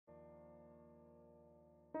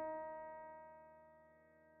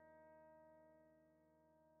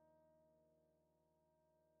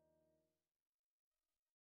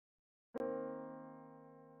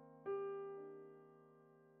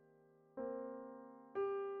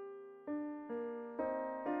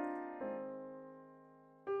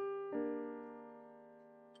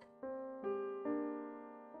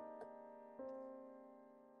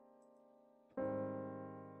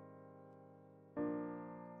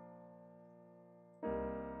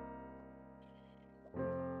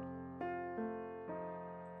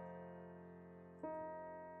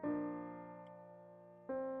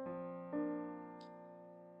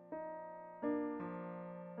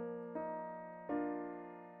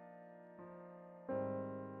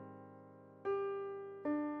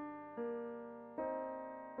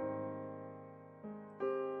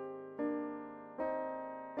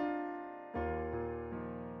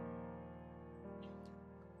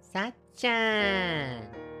Sa-chan!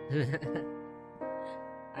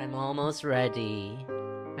 I'm almost ready.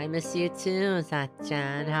 I miss you too,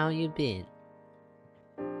 Sa-chan. How you been?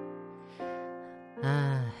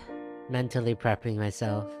 Mentally prepping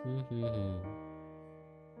myself.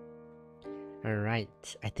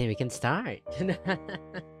 Alright, I think we can start. It's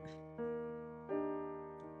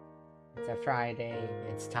a Friday,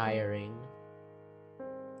 it's tiring.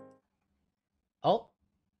 Oh!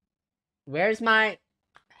 Where's my...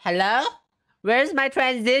 Hello? Where's my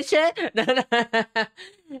transition?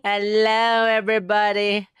 Hello,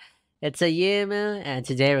 everybody! It's Ayumu, and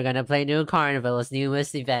today we're gonna play New Carnival's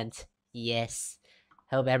newest event. Yes.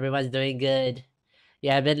 Hope everyone's doing good.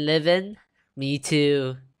 Yeah, I've been living? Me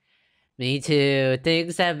too. Me too.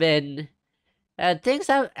 Things have been okay.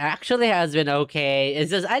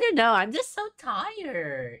 It's just, I don't know, I'm just so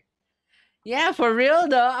tired. Yeah, for real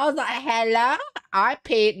though. I was like, hello? I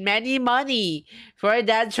paid many money for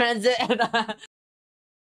that transit.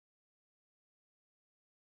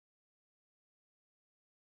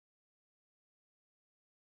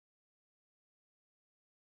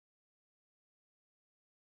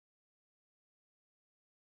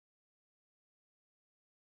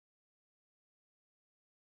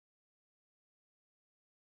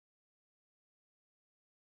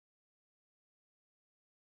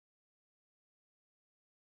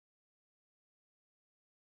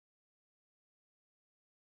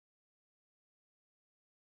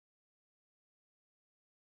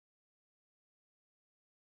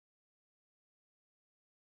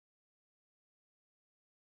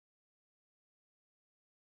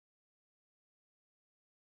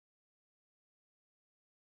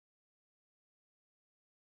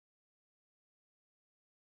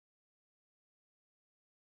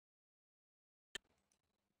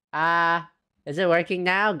 Is it working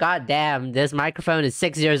now? God damn, this microphone is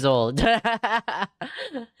 6 years old.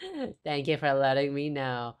 Thank you for letting me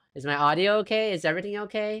know. Is my audio okay? Is everything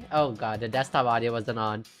okay? Oh god, the desktop audio wasn't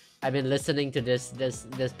on. I've been listening to this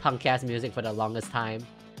punk-ass music for the longest time.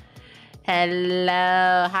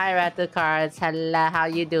 Hello! Hi, Rattle Cards. Hello, how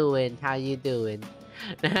you doing? How you doing?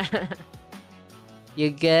 You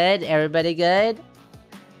good? Everybody good?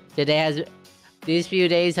 These few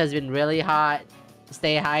days has been really hot.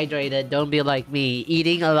 Stay hydrated, don't be like me,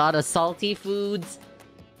 eating a lot of salty foods.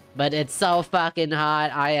 But it's so fucking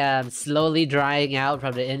hot, I am slowly drying out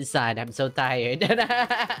from the inside. I'm so tired. Did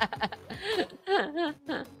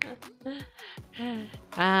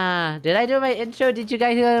I do my intro? Did you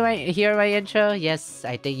guys hear my intro? Yes,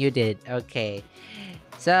 I think you did. Okay.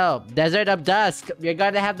 So, Desert of Dusk, we're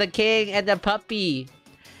gonna have the king and the puppy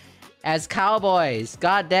as cowboys.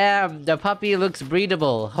 God damn, the puppy looks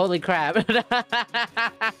breedable. Holy crap.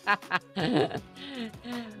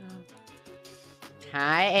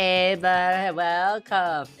 Hi, Ava.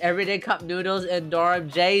 Welcome. Everyday cup noodles and dorm.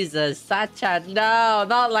 Jesus. Sacha, no,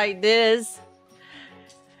 not like this.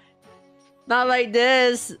 Not like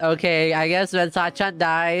this. Okay, I guess when Sacha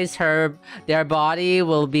dies, their body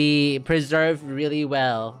will be preserved really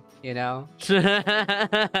well, you know?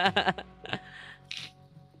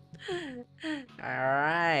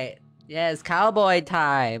 Alright. Yes, cowboy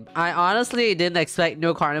time. I honestly didn't expect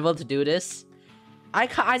New Carnival to do this. I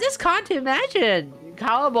just can't imagine.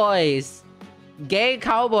 Cowboys. Gay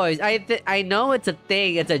cowboys. I know it's a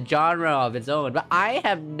thing. It's a genre of its own. But I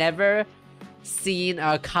have never seen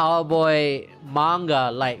a cowboy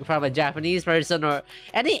manga like from a Japanese person or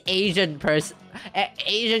any Asian person,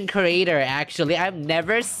 Asian creator. Actually, I've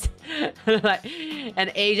never like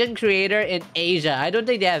an Asian creator in Asia. I don't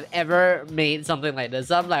think they have ever made something like this.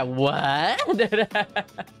 So I'm like, what?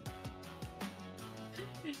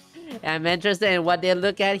 I'm interested in what they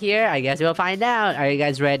look at here. I guess we'll find out. Are you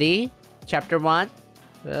guys ready? Chapter 1.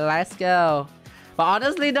 Let's go. But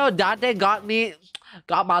honestly though, Dante got my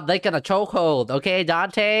dick in a chokehold. Okay,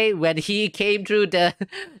 Dante, when he came through the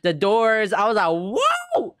doors, I was like,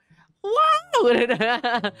 whoa!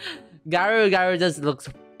 Whoa! Garu just looks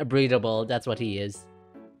breathable. That's what he is.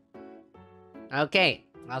 Okay,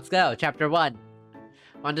 let's go. Chapter 1.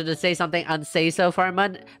 Wanted to say something unsay-so for a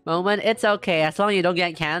moment. It's okay, as long as you don't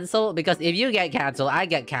get cancelled. Because if you get cancelled, I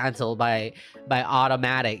get cancelled by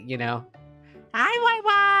automatic, you know. Hi,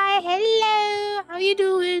 YY! Hello! How you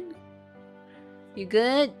doing? You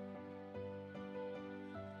good?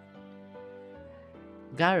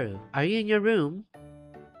 Garu, are you in your room?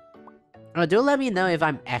 Oh, do let me know if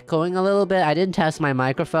I'm echoing a little bit. I didn't test my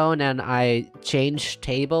microphone and I changed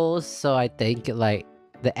tables, so I think like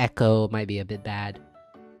the echo might be a bit bad.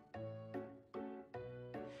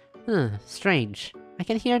 Strange. I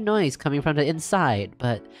can hear noise coming from the inside,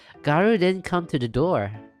 but Garu didn't come to the door.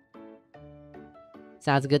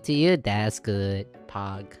 Sounds good to you? That's good.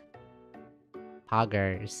 Pog.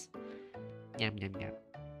 Poggers. Yum yum yum.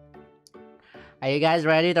 Are you guys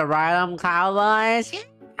ready to ride them, cowboys? Yeah,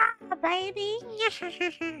 baby.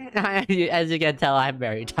 As you can tell, I'm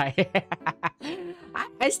very tired.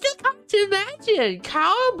 I still can't imagine.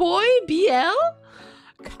 Cowboy BL?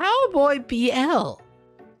 Cowboy BL.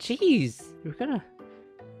 Jeez. We're gonna...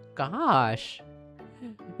 Gosh.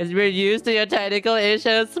 Is we're used to your technical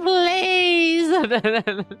issues, please!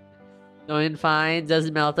 Doing fine,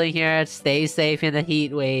 just melting here. Stay safe in the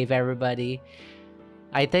heat wave, everybody.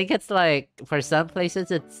 I think it's like, for some places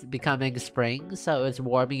it's becoming spring, so it's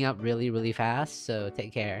warming up really, really fast, so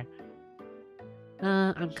take care.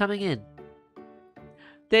 I'm coming in.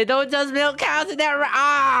 They don't just milk cows in their...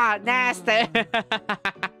 Ah! Nasty!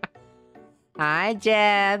 Hi,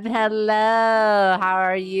 Jem. Hello. How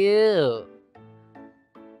are you?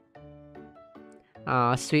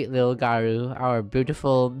 Aw, sweet little Garu. Our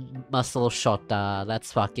beautiful muscle Shota.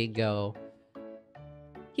 Let's fucking go.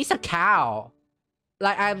 He's a cow.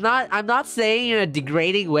 Like, I'm not saying in a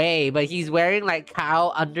degrading way, but he's wearing like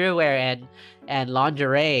cow underwear and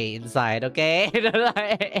lingerie inside, okay?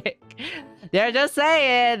 Like, they're just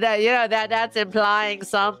saying that, you know, that's implying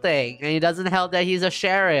something. And it doesn't help that he's a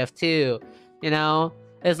sheriff too. You know?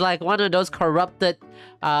 It's like one of those corrupted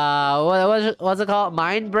what's it called?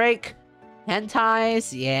 Mind break?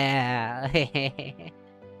 Hentais? Yeah.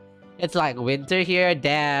 It's like winter here.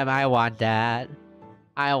 Damn, I want that.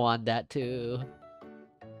 I want that too.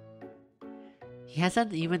 He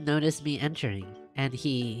hasn't even noticed me entering, and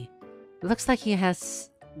he looks like he has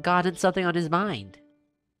gotten something on his mind.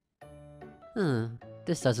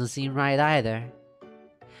 This doesn't seem right either.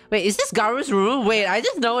 Wait, is this Garu's room? Wait, I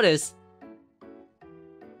just noticed.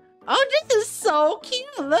 Oh, this is so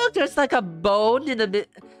cute. Look, there's like a bone in the bit,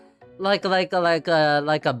 like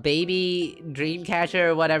a baby dream catcher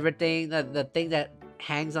or whatever thing. The thing that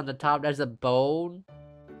hangs on the top. There's a bone.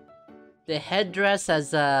 The headdress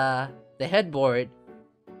has the headboard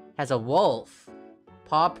has a wolf,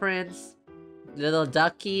 paw prints, little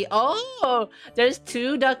ducky. Oh, there's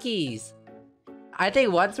two duckies. I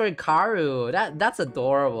think one's for Karu. That's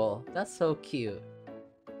adorable. That's so cute.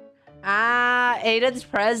 Ah, Aiden's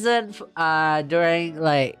present during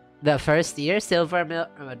like the first year, no,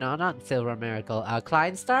 not Silver Miracle.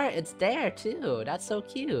 Klein Star, it's there too. That's so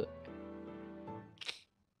cute.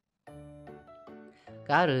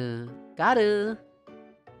 Garu.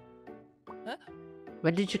 Huh?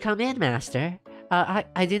 When did you come in, Master?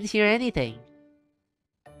 I didn't hear anything.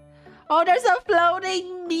 Oh, there's a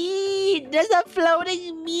floating meat! There's a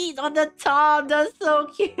floating meat on the top! That's so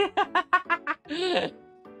cute!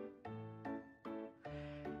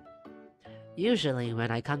 Usually,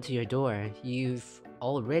 when I come to your door, you've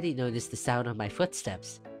already noticed the sound of my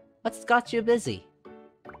footsteps. What's got you busy?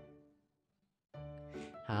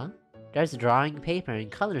 Huh? There's drawing paper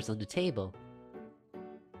and colors on the table.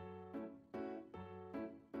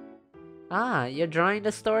 Ah, you're drawing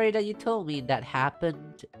the story that you told me that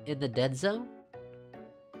happened in the dead zone?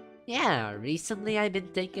 Yeah, recently I've been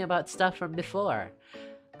thinking about stuff from before,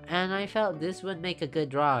 and I felt this would make a good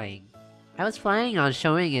drawing. I was planning on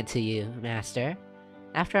showing it to you, Master,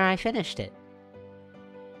 after I finished it.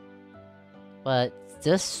 But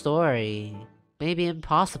this story may be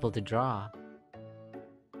impossible to draw.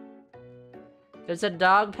 There's a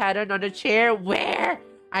dog pattern on the chair. Where?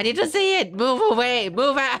 I need to see it! Move away!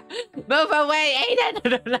 Move out! Move away,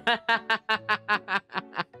 Aiden!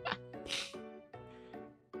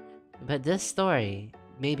 But this story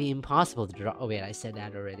may be impossible to draw. Oh wait, I said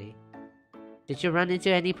that already. Did you run into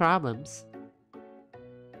any problems?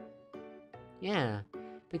 Yeah,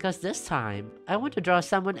 because this time, I want to draw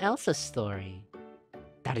someone else's story.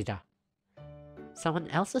 Darida. Someone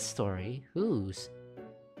else's story? Whose?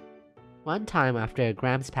 One time after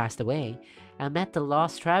Gramps passed away, I met the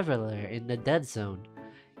lost traveler in the dead zone.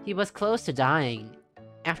 He was close to dying.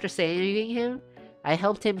 After saving him, I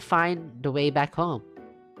helped him find the way back home.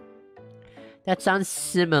 That sounds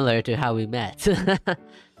similar to how we met.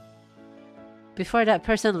 Before that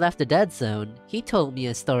person left the dead zone, he told me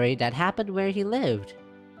a story that happened where he lived.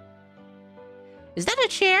 Is that a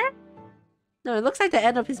chair? No, it looks like the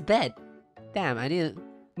end of his bed. Damn, I need to...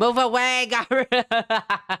 Move away, Garu!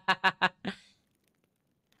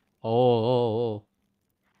 Oh.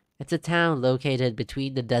 It's a town located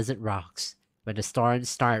between the desert rocks. When the storms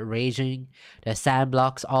start raging, the sand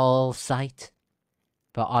blocks all sight.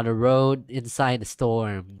 But on the road inside the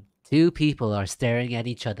storm, two people are staring at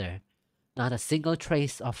each other. Not a single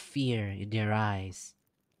trace of fear in their eyes.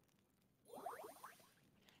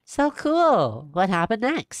 So cool! What happened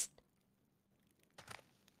next?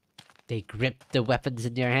 They gripped the weapons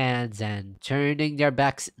in their hands and, turning their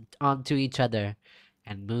backs onto each other,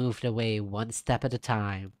 and moved away one step at a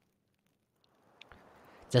time.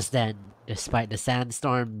 Just then, despite the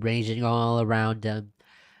sandstorm raging all around them,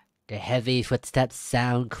 their heavy footsteps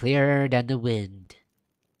sound clearer than the wind.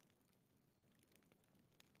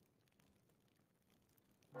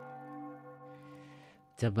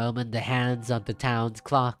 The moment the hands on the town's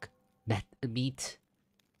clock meet,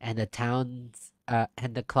 and the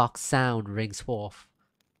clock's sound rings forth.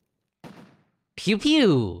 Pew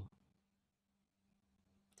pew!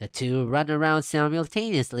 The two run around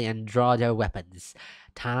simultaneously and draw their weapons.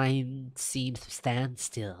 Time seems to stand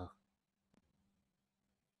still.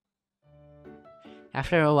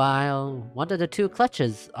 After a while, one of the two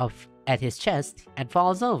clutches at his chest and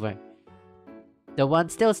falls over. The one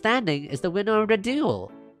still standing is the winner of the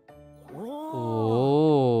duel.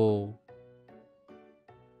 Oh.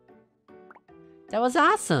 That was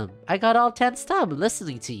awesome! I got all tensed up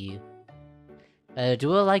listening to you. A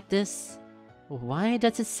duel like this? Why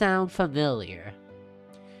does it sound familiar?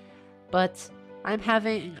 But I'm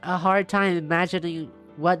having a hard time imagining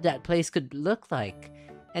what that place could look like,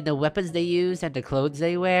 and the weapons they use and the clothes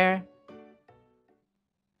they wear.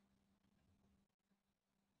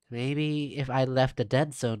 Maybe if I left the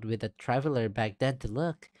dead zone with a traveler back then to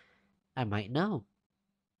look, I might know.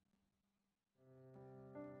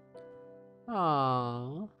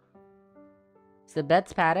 Aww. Is the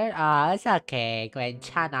bed's patterned? Ah, it's okay.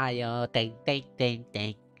 괜찮아요.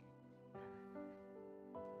 땡땡땡땡.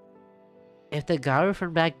 If the Garu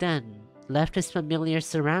from back then left his familiar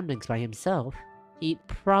surroundings by himself, he'd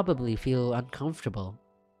probably feel uncomfortable.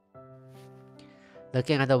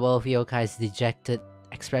 Looking at the wolf yokai's dejected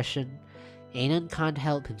expression, Aiden can't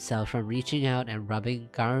help himself from reaching out and rubbing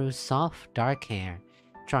Garu's soft, dark hair,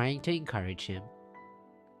 trying to encourage him.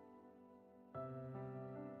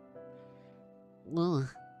 Ugh.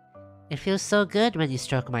 It feels so good when you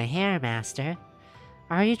stroke my hair, Master.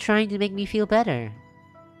 Are you trying to make me feel better?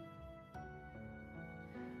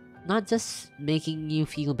 Not just making you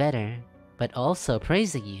feel better, but also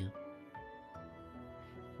praising you.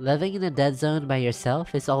 Living in a dead zone by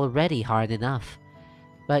yourself is already hard enough,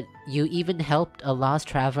 but you even helped a lost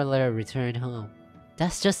traveler return home.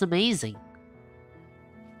 That's just amazing.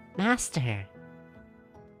 Master.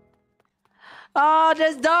 Oh,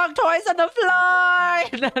 there's dog toys on the floor!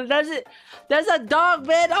 There's a dog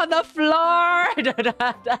bed on the floor!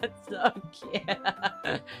 That's so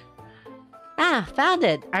cute. Ah, found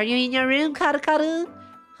it. Are you in your room, Karu?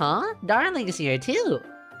 Huh? Darling's here too.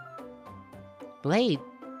 Blade,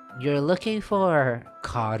 you're looking for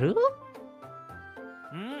Karu?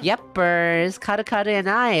 Yepers, Karu and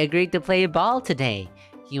I agreed to play ball today.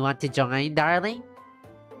 You want to join, darling?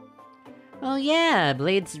 Oh yeah,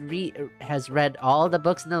 Blade has read all the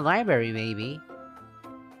books in the library, maybe.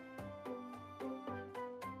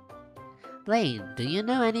 Blade, do you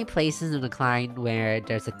know any places in the Klein where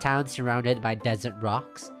there's a town surrounded by desert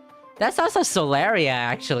rocks? That's also Solaria,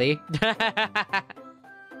 actually.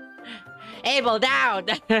 Abel, down!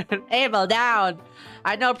 Abel, down!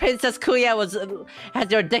 I know Princess Kuya has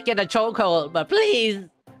your dick in a chokehold, but please!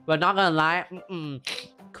 But not gonna lie,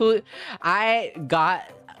 I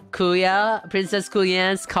got Princess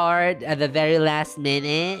Kuya's card at the very last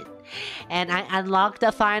minute, and I unlocked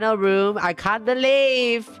the final room. I can't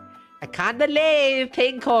believe,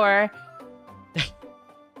 Pinkcore.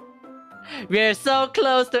 We're so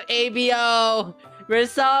close to ABO. We're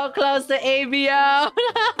so close to ABO.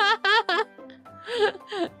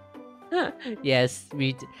 Yes,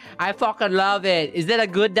 I fucking love it. Is it a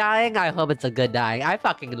good dying? I hope it's a good dying. I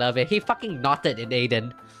fucking love it. He fucking knotted in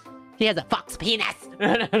Aiden. He has a fox penis!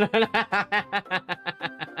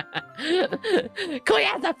 Kuya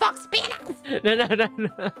has a fox penis!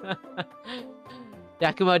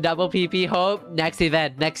 Yakumo double PP hope. Next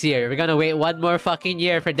event, next year. We're gonna wait one more fucking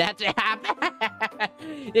year for that to happen.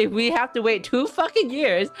 If we have to wait 2 fucking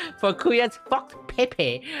years for Kuya's fox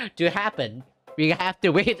pepe to happen, we have to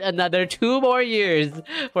wait another 2 more years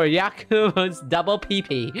for Yakumo's double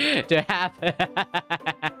PP to happen.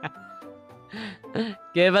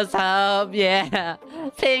 Give us hope, yeah.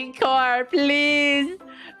 Pinkcore, please.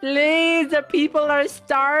 Please, the people are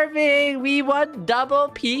starving. We want double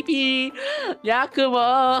PP.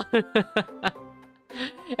 Yakumo.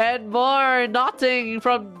 And more knotting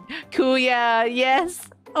from Kuya. Yes.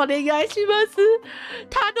 Onegaishimasu.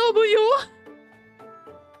 Tanomu yo.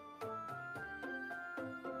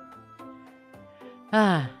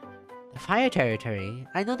 Ah, the fire territory.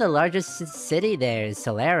 I know the largest city there is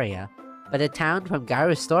Solaria. But the town from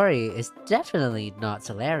Garu's story is definitely not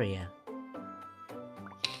Solaria.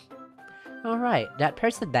 Alright. right. That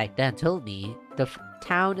person back then told me the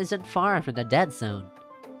town isn't far from the dead zone.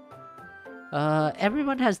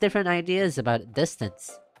 Everyone has different ideas about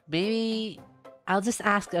distance. Maybe I'll just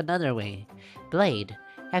ask another way. Blade,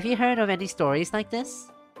 have you heard of any stories like this?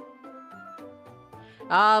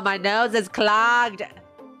 Oh, my nose is clogged!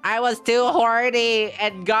 I was too horny,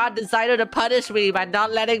 and God decided to punish me by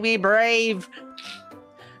not letting me breathe!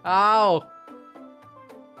 Oh!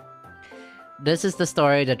 This is the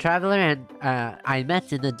story the traveler and I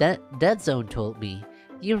met in the dead zone told me.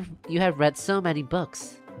 You have read so many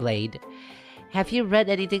books, Blade. Have you read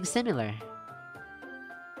anything similar?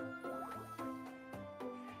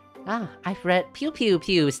 Ah, I've read pew pew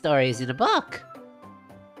pew stories in a book.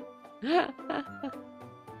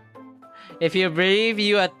 If you breathe,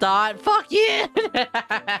 you a thought. Fuck you!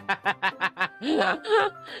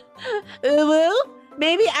 Uwu?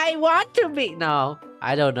 Maybe I want to be. No,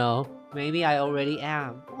 I don't know. Maybe I already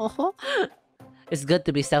am. It's good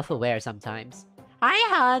to be self-aware sometimes. Hi,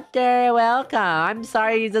 Hunter. Welcome. I'm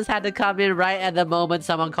sorry you just had to come in right at the moment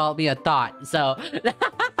someone called me a thought. So.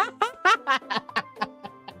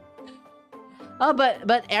 Oh,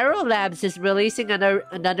 but Aero Labs is releasing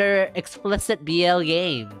another explicit BL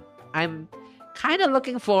game. I'm kind of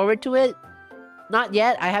looking forward to it. Not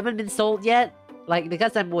yet. I haven't been sold yet. Like,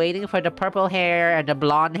 because I'm waiting for the purple hair and the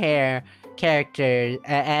blonde hair character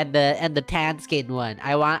and the tan skin one.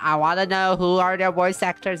 I want to know who are their voice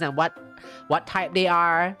actors and what type they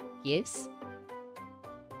are. Yes.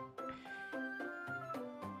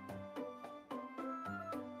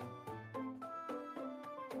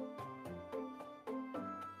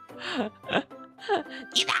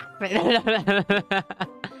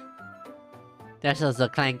 There's also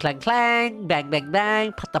clang clang clang, bang bang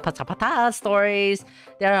bang, pata pata pata stories.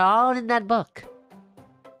 They're all in that book.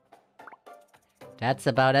 That's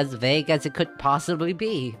about as vague as it could possibly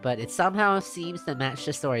be, but it somehow seems to match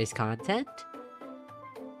the story's content.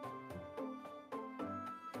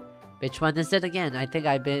 Which one is it again? I think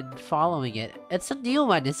I've been following it. It's a new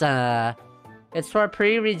one. It's for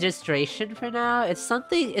pre-registration for now. It's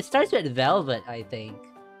something. It starts with Velvet, I think.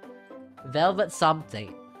 Velvet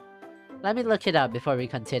something. Let me look it up before we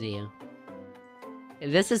continue.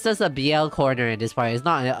 This is just a BL corner in this point. It's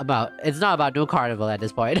not about New Carnival at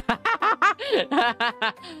this point.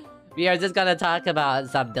 We are just gonna talk about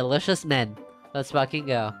some delicious men. Let's fucking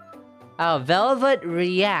go. Oh, Velvet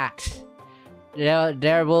React.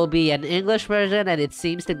 There will be an English version, and it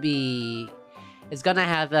seems to be. It's gonna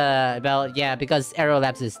have well, yeah, because Aero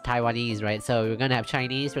Labs is Taiwanese, right? So we're gonna have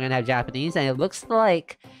Chinese, we're gonna have Japanese, and it looks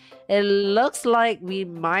like we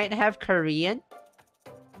might have Korean.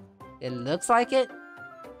 It looks like it.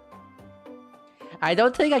 I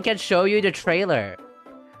don't think I can show you the trailer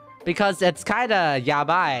because it's kind of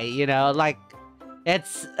yabai, you know, like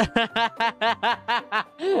it's.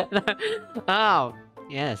 Oh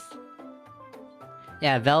yes,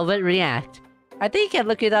 yeah, Velvet React. I think you can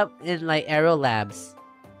look it up in like Aero Labs,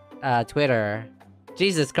 Twitter.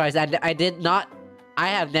 Jesus Christ, I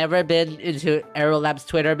have never been into Aero Labs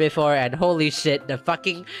Twitter before, and holy shit, the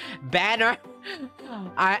fucking banner.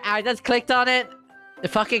 I just clicked on it. The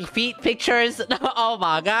fucking feet pictures. Oh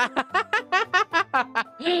my god.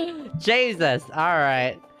 Jesus.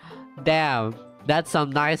 Alright. Damn. That's some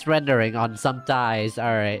nice rendering on some thighs.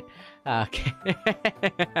 Alright. Okay.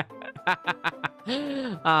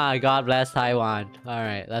 Ah, God bless Taiwan.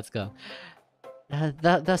 Alright, let's go.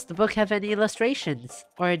 Does the book have any illustrations?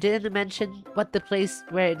 Or didn't it mention what the place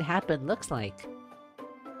where it happened looks like?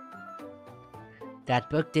 That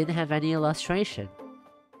book didn't have any illustration.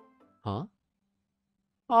 Huh?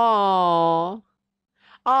 Oh,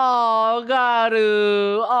 oh,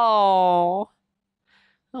 Garu. Oh,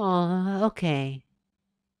 oh, okay.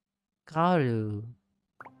 Garu.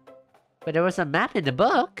 But there was a map in the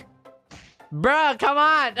book. Bruh, come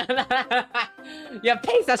on! You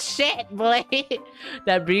piece of shit, boy!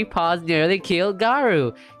 That brief pause nearly killed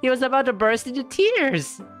Garu. He was about to burst into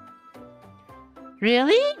tears.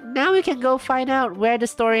 Really? Now we can go find out where the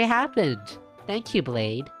story happened. Thank you,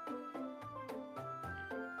 Blade.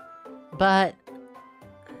 But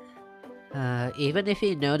even if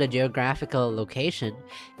you know the geographical location,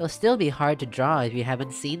 it'll still be hard to draw if you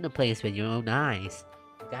haven't seen the place with your own eyes.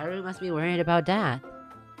 Garu must be worried about that.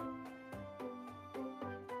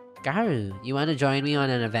 Garu, you want to join me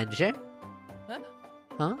on an adventure?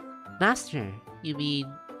 Huh? Master, you mean...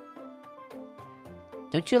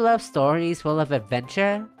 Don't you love stories full of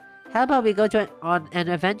adventure? How about we go on an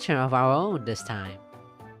adventure of our own this time?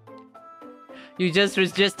 You just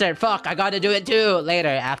registered. Fuck, I gotta do it too. Later,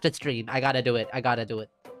 after stream. I gotta do it.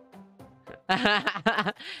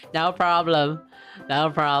 No problem. No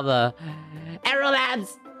problem.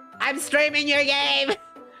 Aerolabs! I'm streaming your game!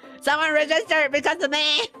 Someone register because of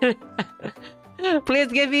me!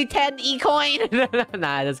 Please give me 10 e-coin!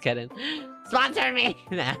 Nah, just kidding. Sponsor me!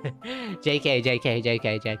 Nah. JK, JK,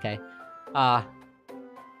 JK, JK.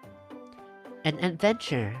 An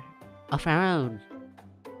adventure of our own.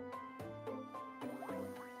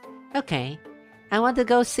 Okay. I want to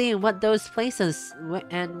go see what those places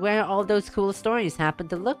and where all those cool stories happen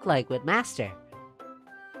to look like with Master.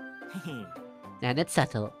 And it's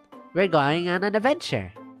settled. We're going on an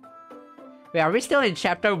adventure. Wait, are we still in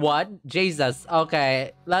chapter 1? Jesus.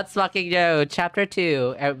 Okay, let's fucking go. Chapter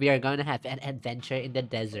 2. We are going to have an adventure in the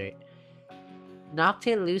desert.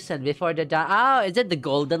 Noctil loosened before the dawn. Oh, is it the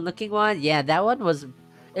golden looking one? Yeah, that one was...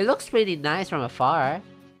 It looks pretty nice from afar.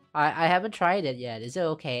 I haven't tried it yet. Is it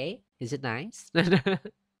okay? Is it nice?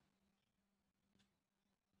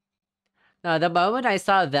 No, the moment I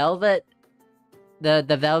saw Velvet... The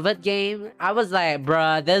Velvet game, I was like,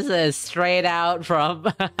 bruh, this is straight out from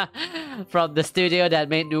from the studio that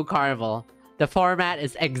made New Carnival. The format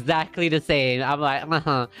is exactly the same. I'm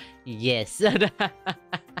like, yes.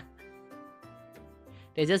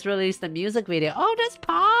 They just released the music video. Oh, that's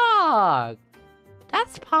Pog!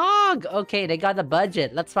 That's Pog! Okay, they got the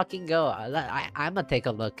budget. Let's fucking go. I'm gonna take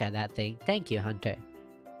a look at that thing. Thank you, Hunter.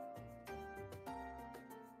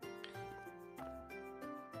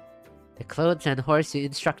 The clothes and horse you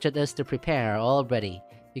instructed us to prepare are all ready.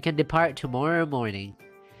 You can depart tomorrow morning.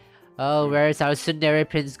 Oh, where's our tsundere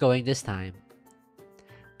prince going this time?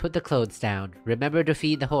 Put the clothes down. Remember to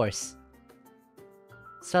feed the horse.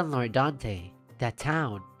 Sunlord Dante, that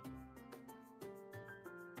town.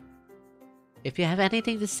 If you have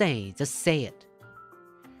anything to say, just say it.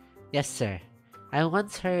 Yes, sir. I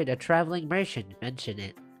once heard a traveling merchant mention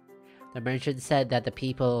it. The merchant said that the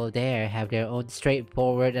people there have their own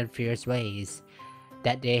straightforward and fierce ways.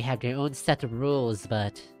 That they have their own set of rules,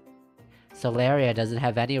 but... Solaria doesn't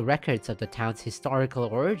have any records of the town's historical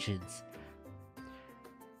origins.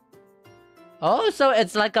 Oh, so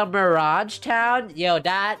it's like a mirage town? Yo,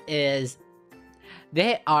 that is...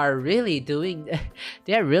 They are really doing...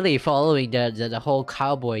 They're really following the whole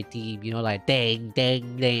cowboy theme, you know, like ding,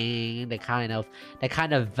 ding, ding, the kind of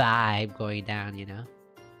vibe going down, you know?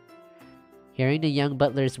 Hearing the young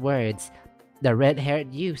butler's words, the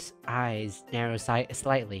red-haired youth's eyes narrow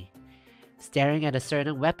slightly, staring at a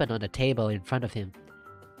certain weapon on the table in front of him.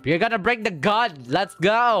 You're gonna bring the gun! Let's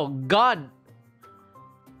go! Gun!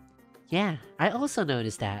 Yeah, I also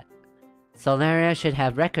noticed that. Solaria should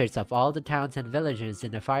have records of all the towns and villages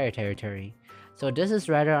in the fire territory, so this is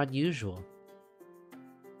rather unusual.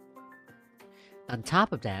 On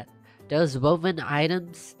top of that, those woven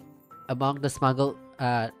items among the smuggled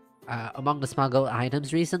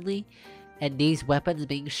items recently, and these weapons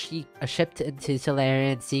being shipped into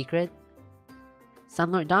Solarian secret?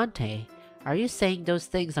 Sunlord Dante, are you saying those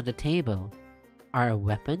things on the table are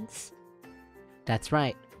weapons? That's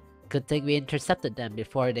right. Good thing we intercepted them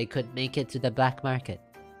before they could make it to the black market.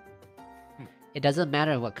 It doesn't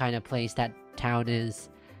matter what kind of place that town is,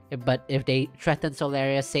 but if they threaten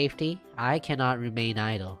Solaria's safety, I cannot remain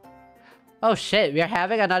idle. Oh shit, we're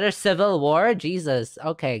having another civil war? Jesus.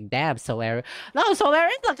 Okay, damn Solaria. No, Solaria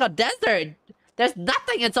is like a desert! There's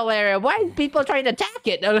nothing in Solaria! Why are people trying to attack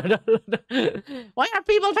it? Why are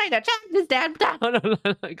people trying to attack this damn town?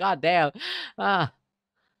 God damn.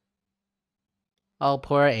 Oh,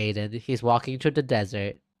 poor Aiden. He's walking through the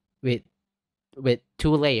desert with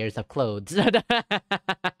 2 layers of clothes.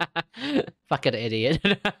 Fucking idiot.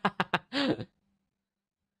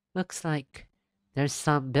 Looks like there's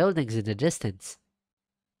some buildings in the distance.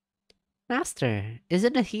 Master,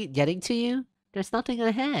 isn't the heat getting to you? There's nothing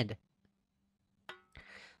ahead.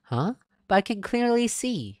 Huh? But I can clearly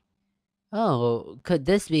see. Oh, could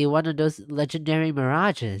this be one of those legendary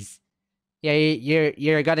mirages? Yeah,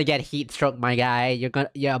 you're gonna get heat stroke, my guy.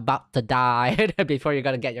 You're about to die before you're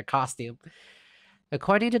gonna get your costume.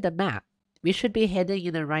 According to the map, we should be heading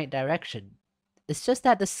in the right direction. It's just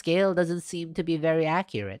that the scale doesn't seem to be very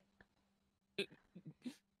accurate.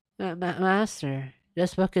 Master,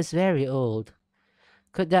 this book is very old.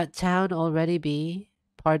 Could that town already be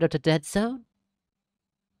part of the dead zone?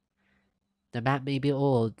 The map may be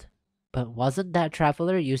old, but wasn't that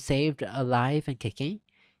traveler you saved alive and kicking?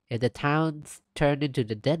 If the town's turned into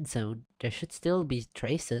the dead zone, there should still be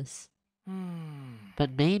traces.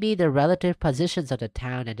 But maybe the relative positions of the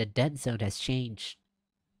town and the dead zone has changed.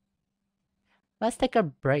 Let's take a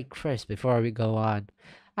break first before we go on.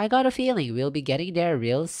 I got a feeling we'll be getting there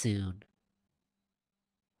real soon.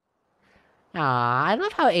 Ah, I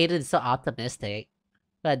love how Aiden's so optimistic.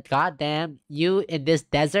 But goddamn, you in this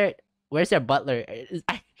desert? Where's your butler?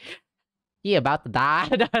 He about to die?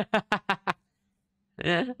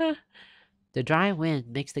 The dry wind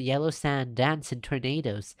makes the yellow sand dance in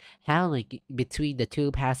tornadoes, howling between the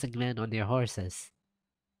two passing men on their horses.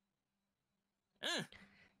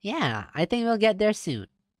 Yeah, I think we'll get there soon.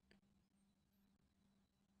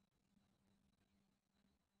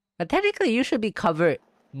 But technically, you should be covered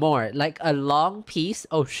more. Like a long piece.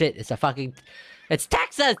 Oh shit, it's a fucking... It's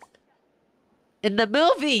Texas! In the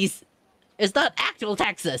movies! It's not actual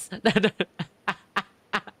Texas! It's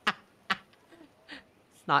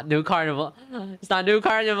not New Carnival. It's not New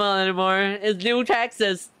Carnival anymore. It's New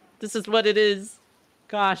Texas. This is what it is.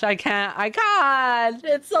 Gosh, I can't.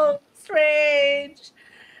 It's so strange.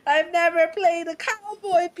 I've never played a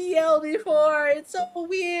cowboy PL before. It's so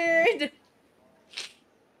weird.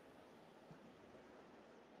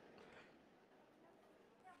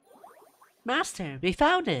 Master, we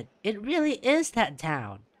found it. It really is that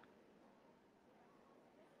town.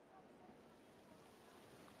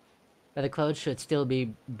 But the clothes should still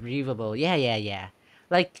be breathable. Yeah.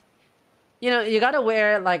 Like, you know, you gotta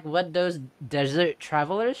wear, like, what those desert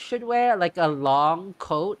travelers should wear. Like, a long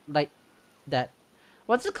coat, like, that...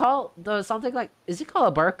 What's it called? Something like... Is it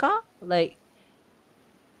called a burqa? Like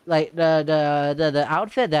the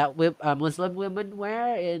outfit that Muslim women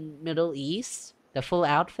wear in Middle East? The full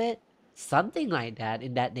outfit? Something like that,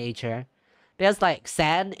 in that nature. There's like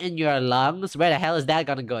sand in your lungs. Where the hell is that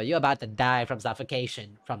gonna go? You're about to die from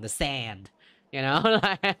suffocation from the sand. You know?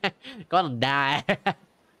 Gonna die.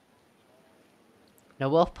 The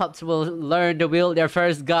wolf pups will learn to wield their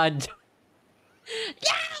first gun.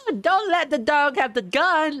 Yeah! Don't let the dog have the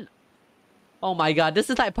gun! Oh my god, this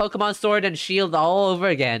is like Pokemon Sword and Shield all over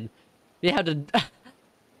again. You have to...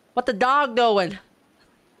 What the dog doing?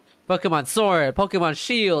 Pokemon Sword, Pokemon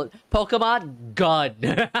Shield, Pokemon Gun.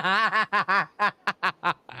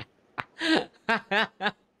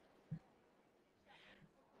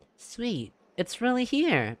 Sweet, it's really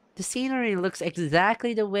here. The scenery looks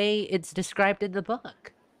exactly the way it's described in the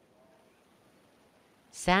book.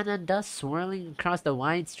 Sand and dust swirling across the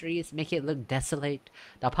wide streets make it look desolate.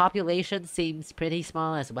 The population seems pretty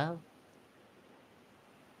small as well.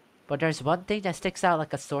 But there's one thing that sticks out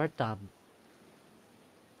like a sore thumb.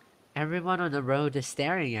 Everyone on the road is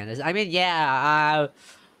staring at us. I mean, yeah,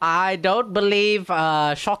 I don't believe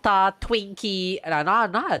Shota Twinkie...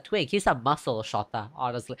 not a twink, he's a muscle Shota,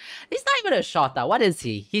 honestly. He's not even a Shota, what is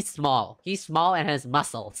he? He's small. He's small and has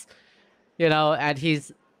muscles. You know, and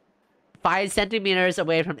he's 5 centimeters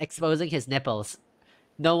away from exposing his nipples.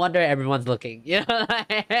 No wonder everyone's looking, you know?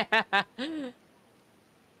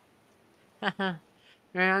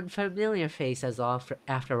 You're an unfamiliar face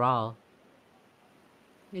after all.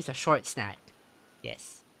 He's a short snack.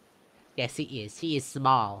 Yes. Yes, he is. He is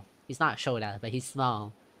small. He's not Shota, but he's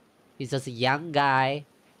small. He's just a young guy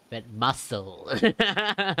with muscle.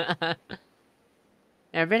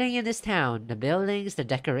 Everything in this town, the buildings, the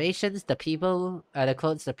decorations, the people, the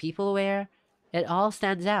clothes the people wear, it all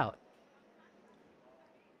stands out.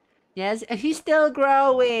 Yes, and he's still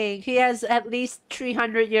growing. He has at least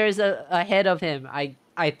 300 years ahead of him, I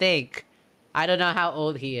think. I don't know how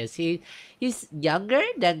old he is. He's younger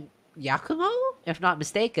than Yakumo, if not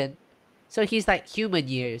mistaken. So he's like human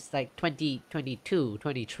years, like 20, 22,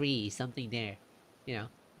 23, something there. You know.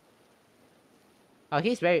 Oh,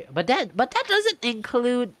 he's very... But that doesn't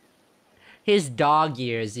include his dog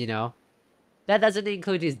years, you know. That doesn't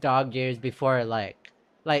include his dog years before, like,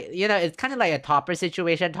 you know, it's kind of like a Topper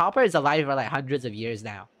situation. Topper is alive for, like, hundreds of years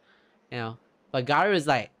now. You know. But Garu is,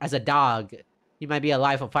 like, as a dog, he might be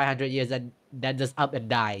alive for 500 years and then just up and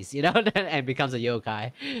dies, you know? And becomes a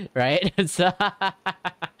yokai. Right? So...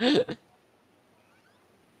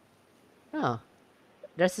 Oh.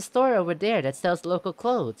 There's a store over there that sells local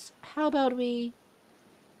clothes. How about we...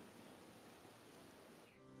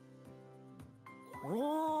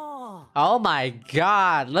 Oh my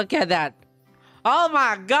god, look at that. Oh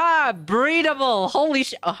my god, breedable. Holy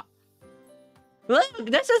shit. Look,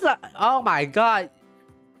 this is a... Oh my god.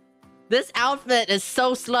 This outfit is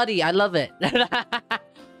so slutty. I love it.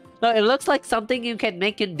 Look, it looks like something you can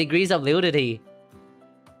make in Degrees of Nudity.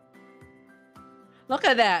 Look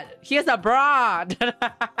at that. He has a bra.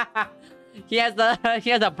 He has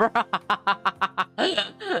a bra.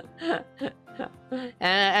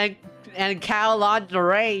 and cow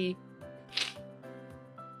lingerie.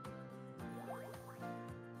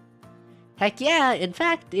 Heck yeah, in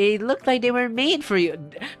fact, they look like they were made for you.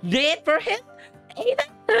 Made for him?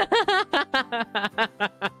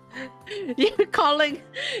 You're calling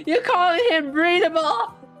him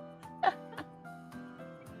breedable?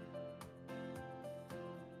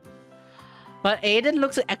 But Aiden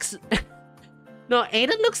looks no,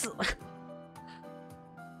 Aiden looks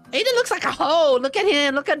like a hoe. Look at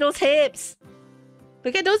him. Look at those hips.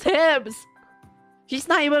 Look at those hips. He's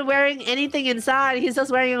not even wearing anything inside. He's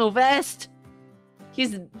just wearing a vest.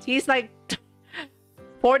 He's like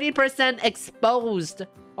 40% exposed.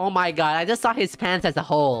 Oh my god, I just saw his pants as a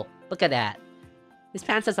hole. Look at that. His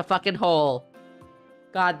pants as a fucking hole.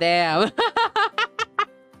 God damn.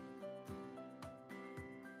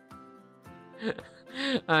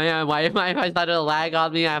 Why started to lag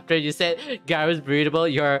on me after you said Garu's breathable?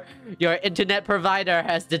 Your internet provider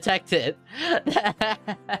has detected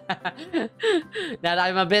that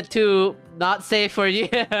I'm a bit too not safe for you.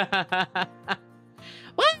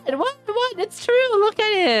 What? It's true. Look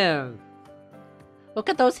at him. Look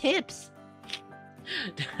at those hips.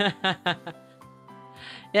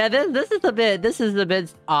 Yeah, this is a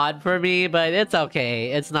bit odd for me, but it's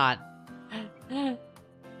okay. It's not.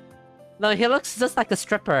 No, he looks just like a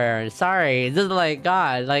stripper. Sorry, this is like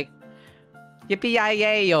God, like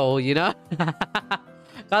yippee yo, you know?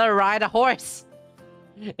 Gotta ride a horse.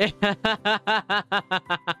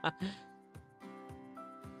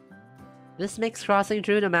 This makes crossing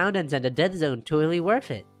through the mountains and the dead zone totally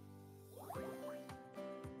worth it.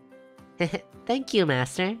 Thank you,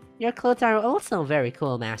 Master. Your clothes are also very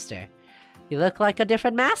cool, Master. You look like a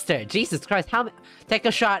different master. Jesus Christ, take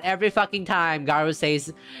a shot every fucking time Garu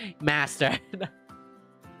says master.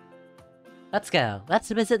 Let's go. Let's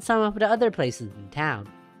visit some of the other places in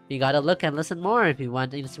town. You gotta look and listen more if you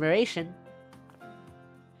want inspiration.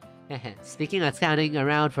 Speaking of scouting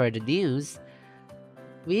around for the news,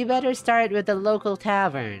 we better start with the local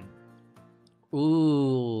tavern.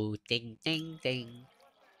 Ooh, ding ding ding.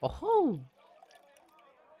 Oh-ho!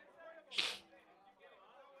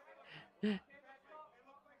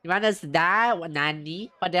 You want us to die? What,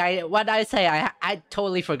 Nani? What did I say? I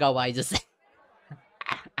totally forgot what I just said.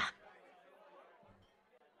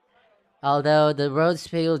 Although the roads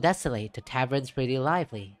feel desolate, the tavern's pretty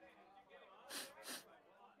lively.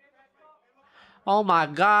 Oh my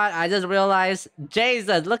god, I just realized.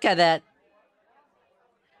 Jesus, look at that.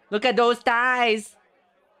 Look at those thighs.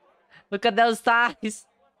 Look at those thighs.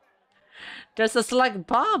 There's a slight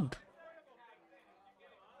bump.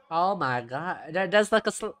 Oh my god, there's like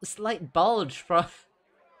a slight bulge from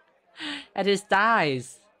at his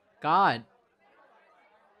thighs. God.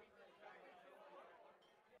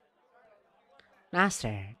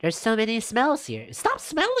 Master, there's so many smells here. Stop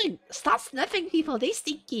smelling! Stop sniffing people, they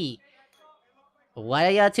stinky. What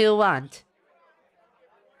do you two want?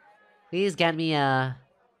 Please get me a...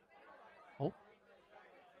 Oh!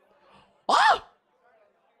 Oh!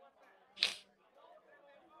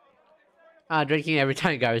 Drinking every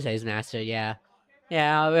time Garu says master, yeah.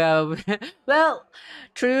 Yeah, well,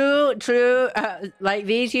 true, like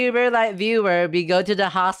VTuber, like viewer, we go to the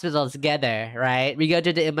hospital together, right? We go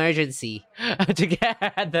to the emergency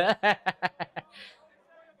together.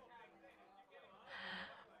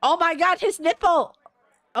 Oh my god, his nipple!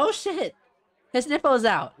 Oh shit! His nipple's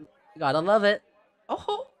out. Gotta love it.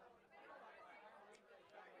 Oh!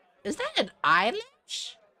 Is that an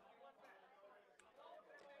eyelash?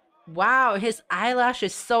 Wow, his eyelash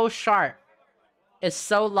is so sharp. It's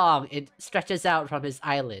so long, it stretches out from his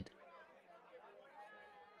eyelid.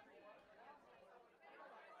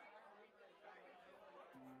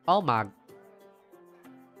 Oh my...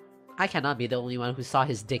 I cannot be the only one who saw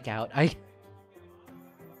his dick out.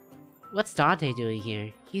 What's Dante doing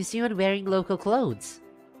here? He's even wearing local clothes.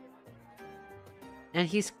 And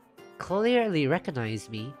he's clearly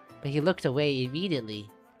recognized me, but he looked away immediately.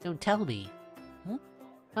 Don't tell me. Huh?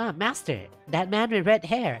 Ah, Master, that man with red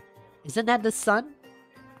hair. Isn't that the son?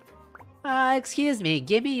 Excuse me,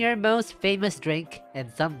 give me your most famous drink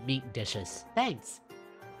and some meat dishes. Thanks.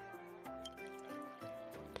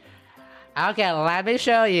 Okay, let me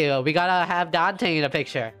show you. We gotta have Dante in the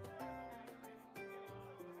picture.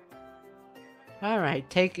 Alright,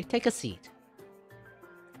 take a seat.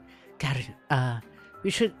 Garu, we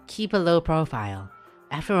should keep a low profile.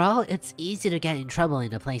 After all, it's easy to get in trouble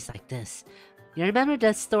in a place like this. You remember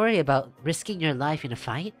that story about risking your life in a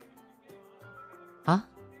fight? Huh?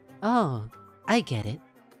 Oh, I get it.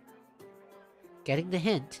 Getting the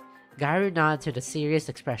hint, Garu nods with a serious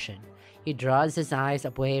expression. He draws his eyes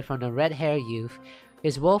away from the red-haired youth,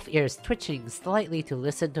 his wolf ears twitching slightly to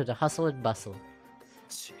listen to the hustle and bustle.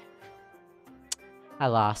 I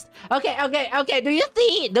lost. Okay. Do you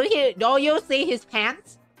see his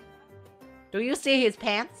pants? Do you see his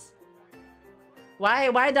pants?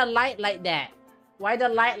 Why the light like that? Why the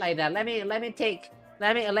light like that? Let me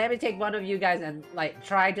take one of you guys and like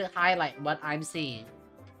try to highlight what I'm seeing.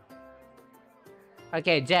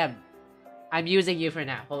 Okay, Gem. I'm using you for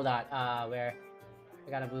now. Hold on. Where? I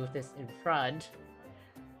gotta move this in front.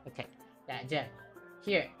 Okay. That, yeah.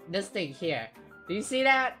 Here. This thing here. Do you see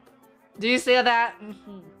that? Do you see that?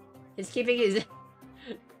 He's keeping his...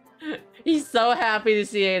 He's so happy to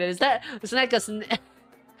see it. Is that... It's like a...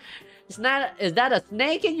 It's not... Is that a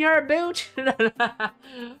snake in your boot?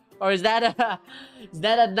 Or is that a... Is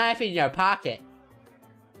that a knife in your pocket?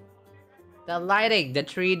 The lighting, the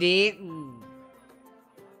 3D...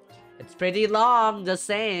 It's pretty long, just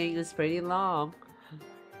saying. It's pretty long.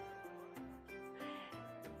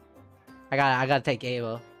 I gotta take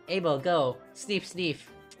Abel. Abel, go. Sneef, sneef.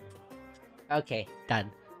 Okay, done.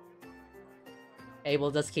 Abel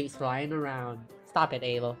just keeps flying around. Stop it,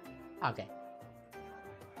 Abel. Okay.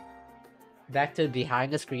 Back to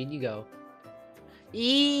behind the screen you go.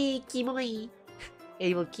 Eee, kimoi.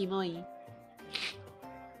 Abel, kimoi.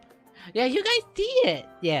 Yeah, you guys see it.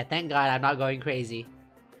 Yeah, thank God I'm not going crazy.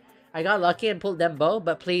 I got lucky and pulled them both,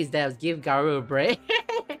 but please, devs, give Garu a break.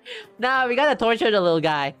 Nah, we gotta torture the little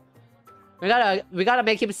guy. We gotta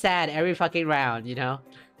make him sad every fucking round, you know?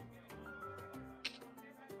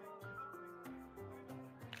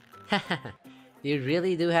 You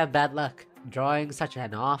really do have bad luck, drawing such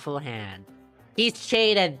an awful hand. He's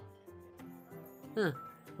cheated! Huh,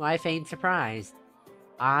 why feign surprised?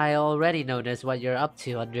 I already noticed what you're up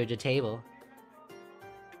to under the table.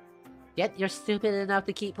 Yet you're stupid enough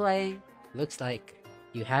to keep playing? Looks like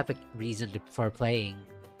you have a reason for playing.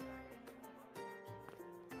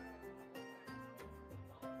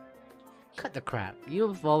 Cut the crap.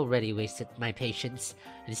 You've already wasted my patience.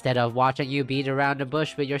 Instead of watching you beat around the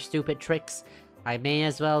bush with your stupid tricks, I may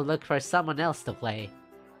as well look for someone else to play.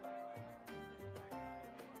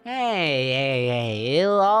 Hey,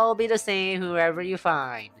 it'll all be the same whoever you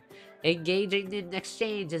find. Engaging in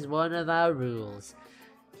exchange is one of our rules.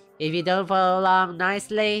 If you don't follow along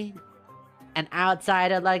nicely, an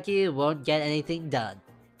outsider like you won't get anything done.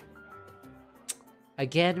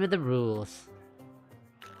 Again with the rules.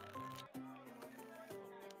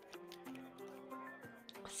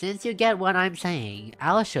 Since you get what I'm saying,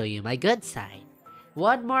 I'll show you my good side.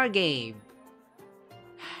 One more game.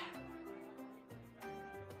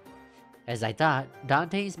 As I thought,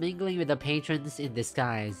 Dante's mingling with the patrons in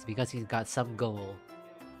disguise because he's got some goal.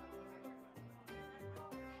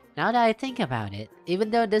 Now that I think about it, even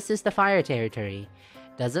though this is the fire territory,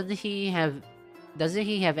 doesn't he have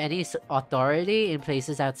any authority in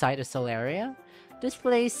places outside of Solaria? This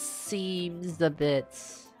place seems a bit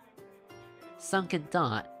sunk in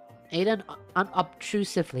thought. Aiden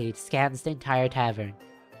unobtrusively scans the entire tavern.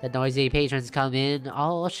 The noisy patrons come in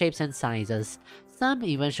all shapes and sizes, some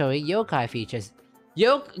even showing yokai features.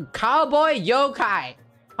 Cowboy yokai!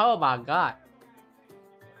 Oh my god.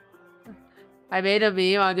 I made a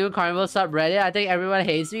meme on New Carnival subreddit. I think everyone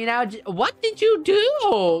hates me now. What did you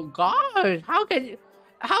do? Gosh, how can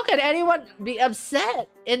anyone be upset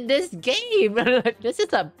in this game? This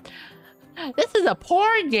is a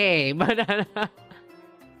porn game.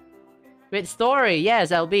 With story,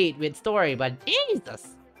 yes, albeit with story, but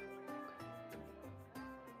Jesus.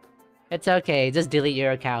 It's okay, just delete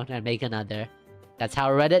your account and make another. That's how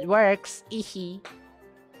Reddit works. Eehee.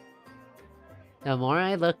 The more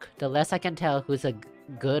I look, the less I can tell who's a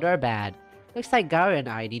good or bad. Looks like Garu and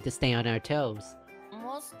I need to stay on our toes.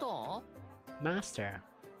 Master.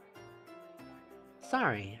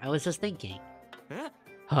 Sorry, I was just thinking.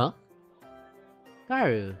 Huh?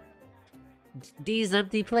 Garu. These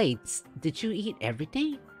empty plates, did you eat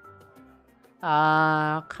everything?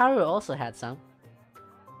 Karu also had some.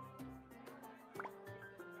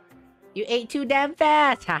 You ate too damn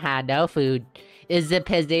fast! Haha, no food. Is it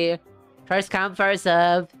pizzy? First come, first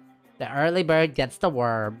serve. The early bird gets the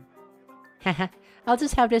worm. Haha, I'll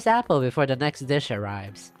just have this apple before the next dish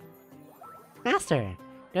arrives. Master,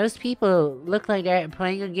 those people look like they're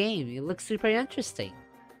playing a game. It looks super interesting.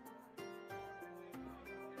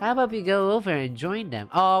 How about we go over and join them?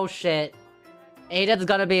 Oh shit. Aiden's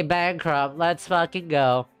gonna be bankrupt. Let's fucking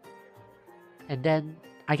go. And then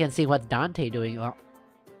I can see what Dante doing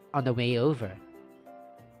on the way over.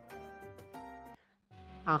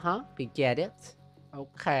 We get it.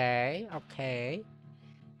 Okay, okay.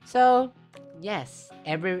 So, yes,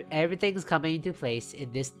 everything's coming into place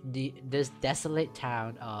in this desolate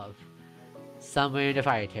town of somewhere in the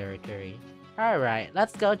fire territory. Alright,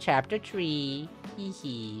 let's go chapter 3.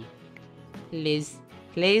 Hehe. Please.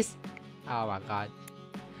 Oh my god.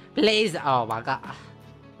 Please, oh my god.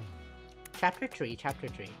 Chapter 3.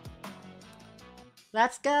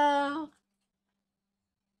 Let's go!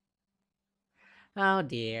 Oh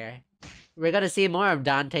dear. We're gonna see more of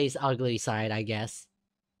Dante's ugly side, I guess.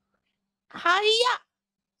 Hiya!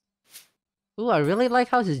 Ooh, I really like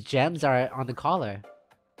how his gems are on the collar.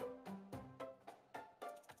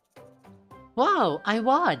 Whoa, I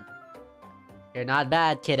won! You're not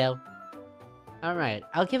bad, kiddo. Alright,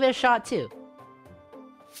 I'll give it a shot too.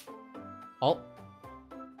 Oh.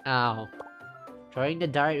 Ow. Throwing the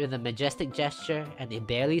dart with a majestic gesture, and it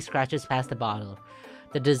barely scratches past the bottle.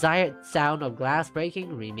 The desired sound of glass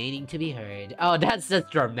breaking remaining to be heard. Oh, that's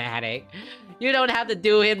just dramatic. You don't have to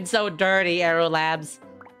do him so dirty, Aero Labs.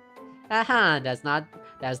 Aha, that's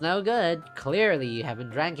no good. Clearly you haven't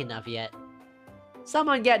drank enough yet.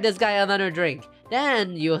 Someone get this guy another drink.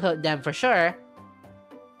 Then you'll hook them for sure.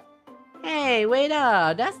 Hey, wait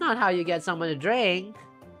up. That's not how you get someone to drink.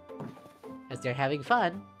 As they're having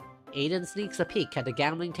fun, Aiden sneaks a peek at the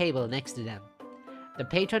gambling table next to them. The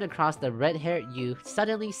patron across the red-haired youth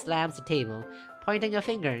suddenly slams the table, pointing a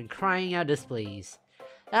finger and crying out displease.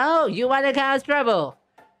 Oh, you wanna cause trouble!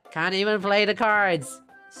 Can't even play the cards!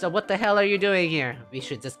 So what the hell are you doing here? We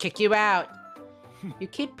should just kick you out! You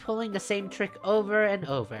keep pulling the same trick over and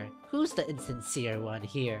over. Who's the insincere one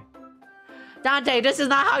here? Dante, this is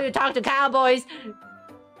not how you talk to cowboys!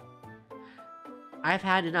 I've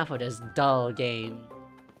had enough of this dull game.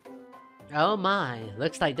 Oh my,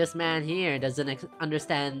 looks like this man here doesn't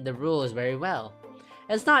understand the rules very well.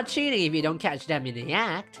 It's not cheating if you don't catch them in the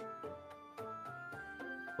act.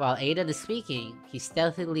 While Aiden is speaking, he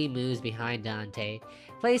stealthily moves behind Dante,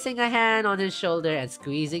 placing a hand on his shoulder and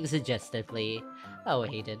squeezing suggestively. Oh,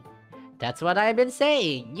 Aiden, that's what I've been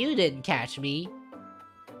saying. You didn't catch me.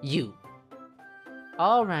 You.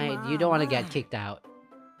 Alright, you don't want to get kicked out.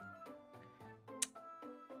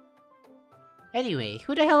 Anyway,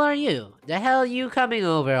 who the hell are you? The hell you coming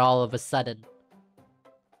over all of a sudden?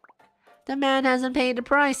 The man hasn't paid the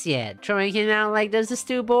price yet. Throwing him out like this is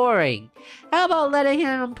too boring. How about letting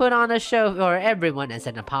him put on a show for everyone as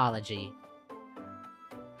an apology?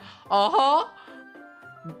 Uh-huh.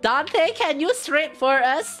 Dante, can you strip for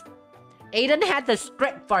us? Aiden had the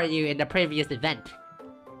strip for you in the previous event.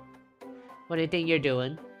 What do you think you're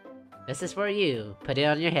doing? This is for you. Put it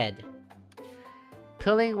on your head.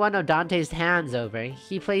 Pulling one of Dante's hands over,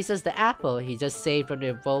 he places the apple he just saved from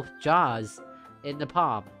their both jaws in the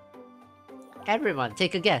palm. Everyone,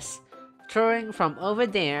 take a guess. Throwing from over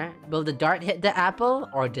there, will the dart hit the apple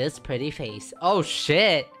or this pretty face? Oh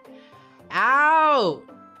shit! Ow!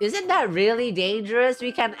 Isn't that really dangerous?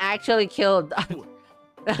 We can actually kill...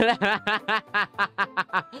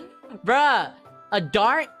 Bruh! A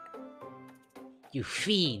dart? You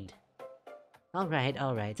fiend. Alright,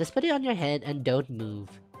 just put it on your head and don't move.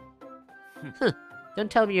 Huh, don't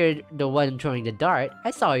tell me you're the one throwing the dart.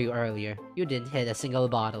 I saw you earlier. You didn't hit a single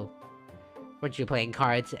bottle. Weren't you playing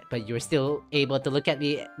cards, but you were still able to look at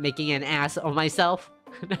me making an ass of myself?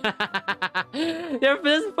 They're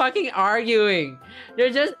just fucking arguing.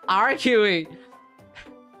 They're just arguing.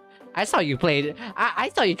 I saw you played. I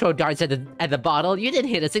saw you throw darts at the bottle. You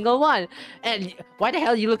didn't hit a single one. And why the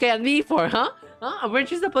hell are you looking at me for, huh? Huh? Weren't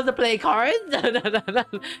you supposed to play cards?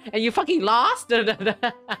 And you fucking lost?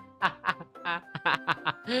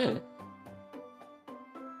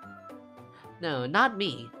 No, not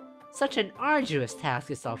me. Such an arduous task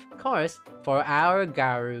is of course for our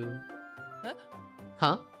Garu.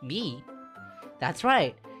 Huh? Me? That's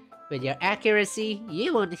right. With your accuracy,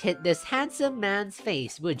 you won't hit this handsome man's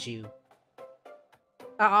face, would you?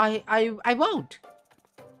 I won't.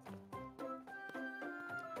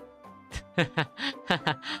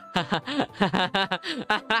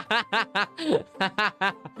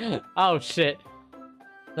 Oh shit.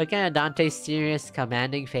 Looking at Dante's serious,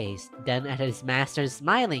 commanding face, then at his master's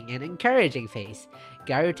smiling and encouraging face,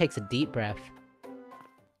 Garu takes a deep breath.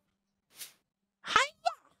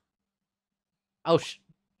 Hiya! Oh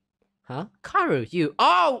huh? Karu, you—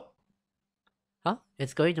 Oh! Huh?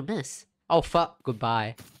 It's going to miss. Oh fuck,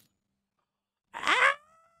 goodbye. Ah!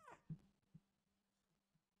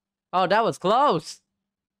 Oh, that was close!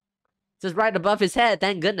 Just right above his head,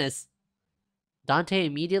 thank goodness. Dante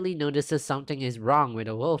immediately notices something is wrong with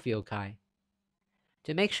the wolf yokai.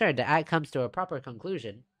 To make sure the act comes to a proper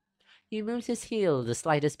conclusion, he moves his heel the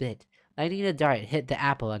slightest bit, letting the dart hit the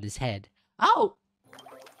apple on his head. Oh!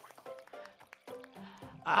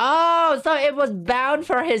 Oh, so it was bound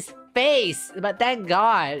for his face! But thank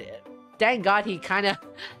God. Thank God he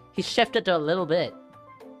shifted a little bit.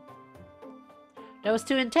 That was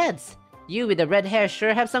too intense. You with the red hair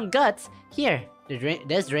sure have some guts. Here,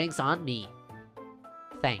 this drink's on me.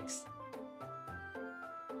 Thanks.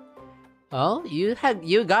 Oh, you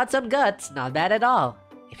got some guts. Not bad at all.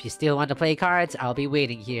 If you still want to play cards, I'll be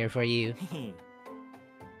waiting here for you.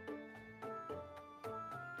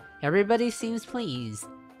 Everybody seems pleased.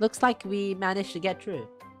 Looks like we managed to get through.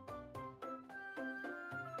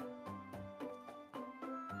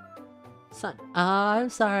 Son, I'm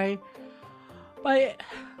sorry. My...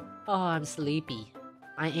 Oh, I'm sleepy.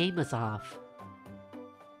 My aim was off.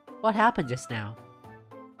 What happened just now?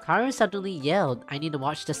 Karu suddenly yelled, I need to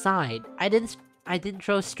watch the side. I didn't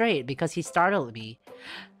throw straight because he startled me.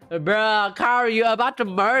 Bruh, Karu, you about to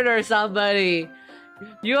murder somebody!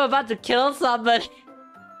 You about to kill somebody!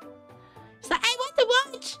 It's like, I want to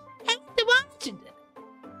watch! I want to watch!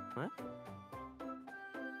 What?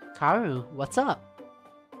 Karu, what's up?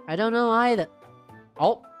 I don't know either.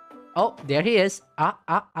 Oh, there he is. Oh.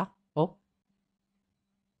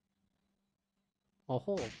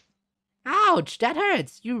 Oh. Ouch, that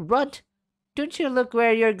hurts. You runt. Don't you look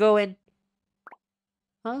where you're going?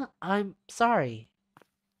 Huh? I'm sorry.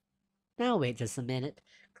 Now wait just a minute.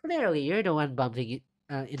 Clearly you're the one bumping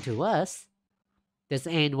into us. This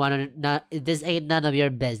ain't none of your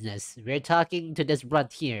business. We're talking to this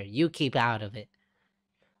runt here. You keep out of it.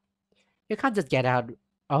 You can't just get out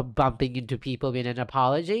of bumping into people with an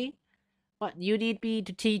apology. What, you need me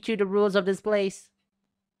to teach you the rules of this place?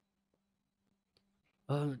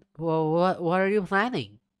 Well, what are you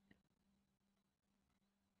planning?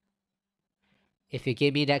 If you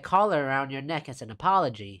give me that collar around your neck as an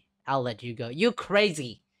apology, I'll let you go. You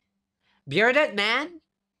crazy! Bearded man?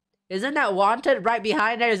 Isn't that wanted? Right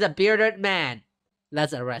behind there is a bearded man.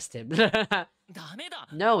 Let's arrest him.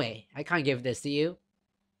 No way, I can't give this to you.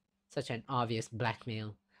 Such an obvious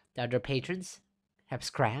blackmail. The other patrons have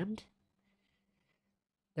scrammed?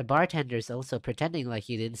 The bartender's also pretending like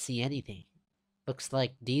he didn't see anything. Looks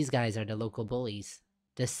like these guys are the local bullies.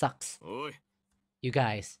 This sucks. Oi. You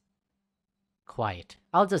guys. Quiet.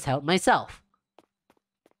 I'll just help myself.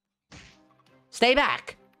 Stay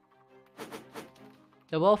back!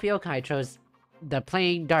 The wolf yokai throws the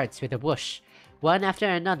playing darts with a whoosh, one after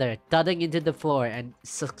another, thudding into the floor and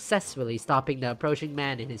successfully stopping the approaching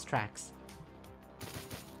man in his tracks.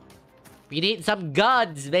 We need some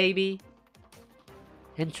guns, baby!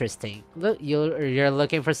 Interesting. Look, you're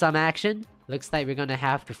looking for some action? Looks like we're gonna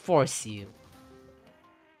have to force you.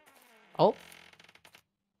 Oh.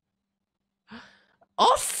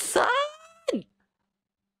 Oh, son!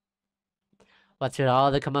 What's with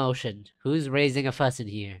all the commotion? Who's raising a fuss in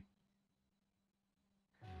here?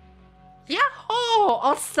 Yahoo!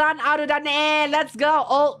 Oh-san, arudane! Let's go!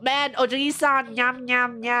 Old man, Oji-san! Nyam,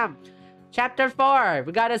 nyam, nyam! Chapter 4,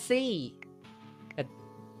 we gotta see!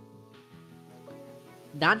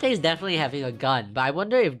 Dante's definitely having a gun, but I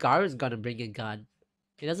wonder if Garu's gonna bring a gun.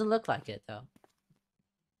 It doesn't look like it, though.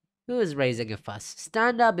 Who is raising a fuss?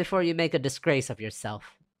 Stand up before you make a disgrace of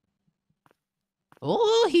yourself.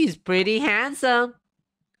 Oh, he's pretty handsome!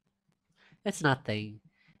 It's nothing.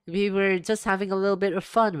 We were just having a little bit of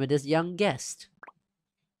fun with this young guest.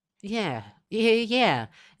 Yeah. It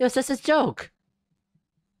was just a joke.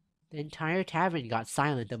 The entire tavern got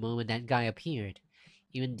silent the moment that guy appeared.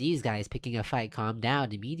 Even these guys picking a fight calmed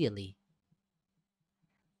down immediately.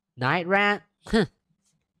 Night Rat?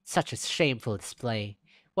 Such a shameful display.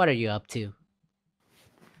 What are you up to?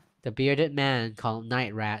 The bearded man called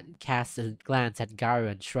Night Rat casts a glance at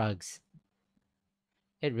Garu and shrugs.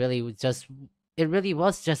 It really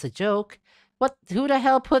was just a joke. Who the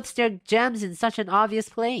hell puts their gems in such an obvious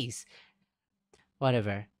place?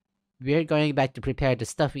 Whatever. We're going back to prepare the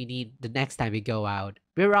stuff we need the next time we go out.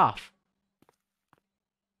 We're off.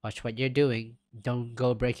 Watch what you're doing. Don't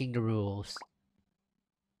go breaking the rules.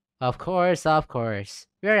 Of course.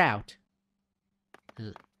 We're out.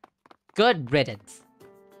 Good riddance.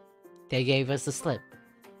 They gave us the slip.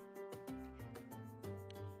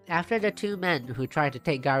 After the two men who tried to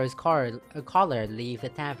take Garu's collar leave the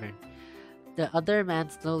tavern, the other man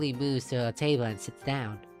slowly moves to a table and sits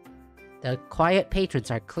down. The quiet patrons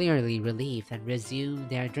are clearly relieved and resume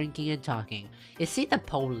their drinking and talking. Is he the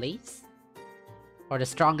police? Or the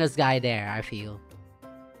strongest guy there, I feel.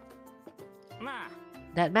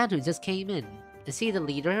 That man who just came in, is he the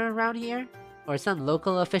leader around here? Or some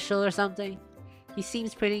local official or something? He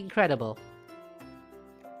seems pretty incredible.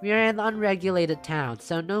 We are an unregulated town,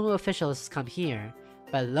 so no officials come here.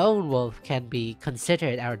 But Lone Wolf can be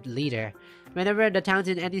considered our leader. Whenever the town's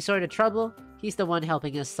in any sort of trouble, he's the one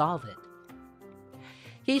helping us solve it.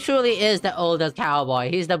 He truly is the oldest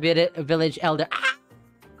cowboy. He's the village elder. Ah!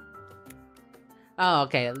 Oh,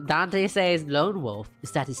 okay. Dante says Lone Wolf.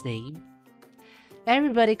 Is that his name?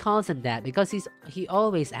 Everybody calls him that because he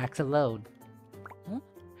always acts alone. Huh?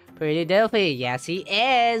 Pretty dopey. Yes, he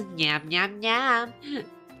is. Nyam, nyam, nyam.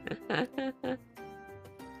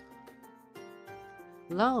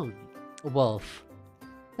 Lone Wolf.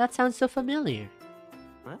 That sounds so familiar.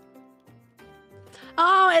 What?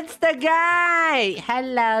 Oh, it's the guy!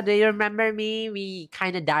 Hello, do you remember me? We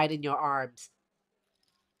kinda died in your arms.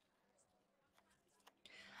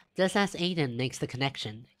 Just as Aiden makes the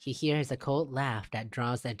connection, he hears a cold laugh that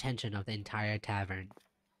draws the attention of the entire tavern.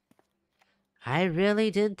 I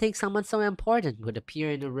really didn't think someone so important would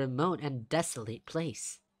appear in a remote and desolate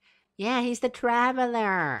place. Yeah, he's the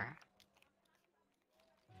traveler!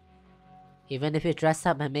 Even if you dress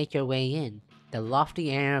up and make your way in, the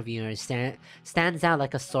lofty air of yours stands out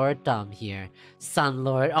like a sore thumb here.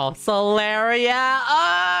 Sunlord of Solaria!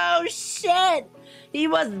 Oh shit! He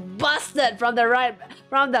was busted from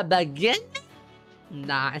the beginning?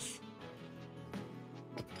 Nice.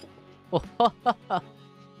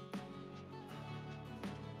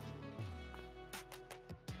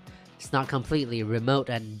 It's not completely remote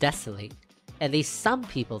and desolate. At least some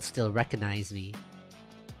people still recognize me.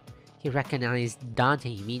 He recognized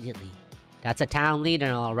Dante immediately. That's a town leader,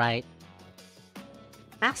 alright.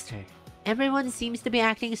 Master, everyone seems to be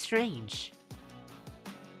acting strange.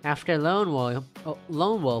 After Lone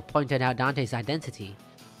Wolf pointed out Dante's identity,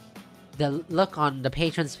 the look on the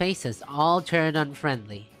patrons' faces all turned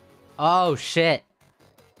unfriendly. Oh shit!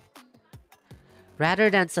 Rather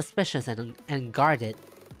than suspicious and guarded,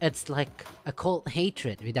 it's like a cold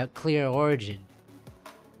hatred without clear origin.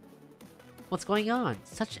 What's going on?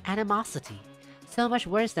 Such animosity. So much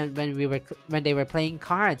worse than when they were playing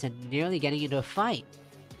cards and nearly getting into a fight.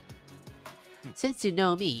 Since you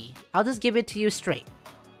know me, I'll just give it to you straight.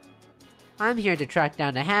 I'm here to track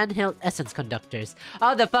down the handheld essence conductors.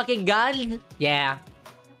 Oh, the fucking gun? Yeah.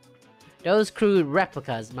 Those crude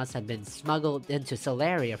replicas must have been smuggled into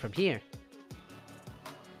Solaria from here.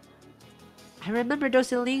 I remember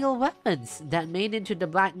those illegal weapons that made it into the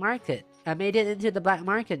black market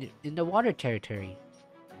in the water territory.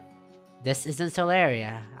 This isn't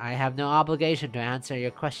Solaria. I have no obligation to answer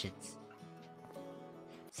your questions.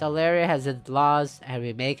 Solaria has its laws and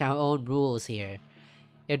we make our own rules here.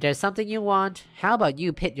 If there's something you want, how about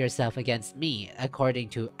you pit yourself against me according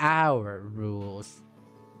to our rules?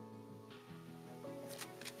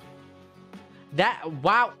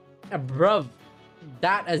 Wow, bruv.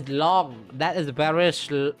 That is long. That is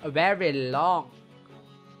very long.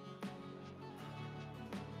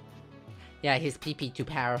 Yeah, his PP too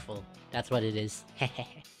powerful. That's what it is.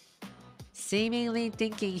 Seemingly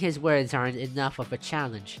thinking his words aren't enough of a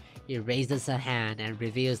challenge, he raises a hand and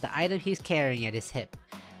reveals the item he's carrying at his hip.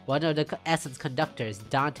 One of the essence conductors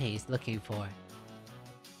Dante is looking for.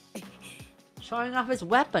 Showing off his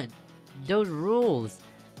weapon. Those rules.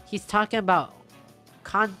 He's talking about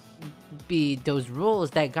can't be those rules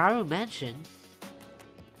that Garu mentioned.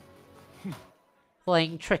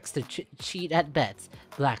 Playing tricks to cheat at bets.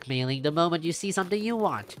 Blackmailing the moment you see something you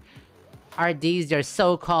want. Are these your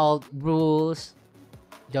so-called rules?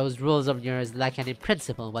 Those rules of yours lack any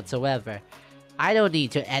principle whatsoever. I don't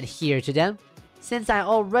need to adhere to them, since I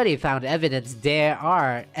already found evidence there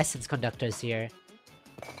are essence conductors here.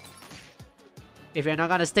 If you're not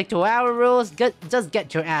gonna stick to our rules, just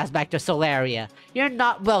get your ass back to Solaria. You're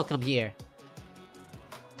not welcome here.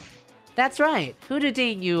 That's right. Who do you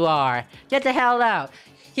think you are? Get the hell out.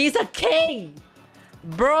 He's a king!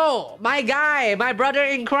 Bro, my guy, my brother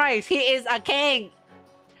in Christ, he is a king!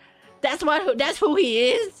 That's who he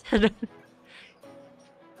is!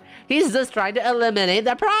 He's just trying to eliminate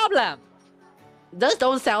the problem! Just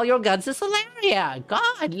don't sell your guns to Solaria!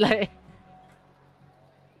 God, like...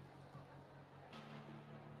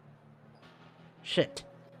 Shit,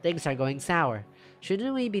 things are going sour.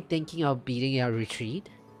 Shouldn't we be thinking of beating our retreat?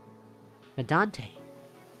 But Dante...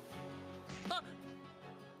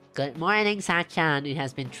 Good morning, Sakchan. It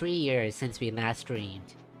has been 3 years since we last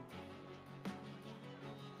streamed.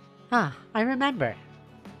 Ah, I remember.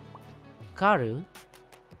 Garu?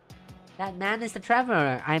 That man is the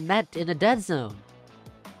traveler I met in the dead zone.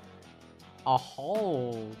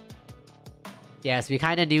 Oh. Yes, we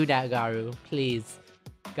kinda knew that, Garu. Please.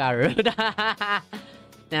 Garu.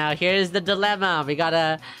 Now, here's the dilemma.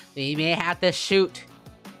 We may have to shoot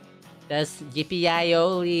this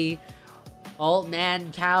yippee-yi-oli old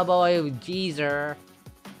man cowboy geezer,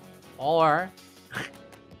 or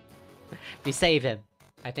we save him.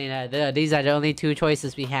 I think that these are the only two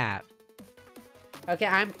choices we have. Okay,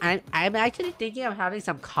 I'm actually thinking of having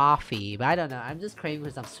some coffee, but I don't know. I'm just craving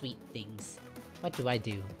for some sweet things. What do I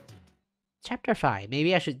do? Chapter 5.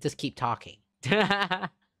 Maybe I should just keep talking.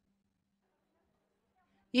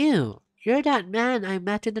 You're that man I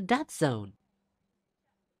met in the death zone.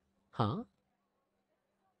 Huh?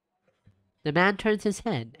 The man turns his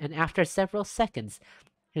head, and after several seconds,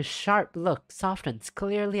 his sharp look softens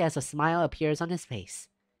clearly as a smile appears on his face.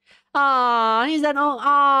 Aww, he's an old...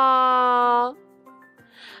 Aww!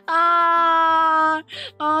 Ah,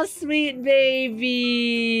 oh, sweet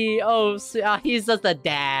baby. Oh, he's just a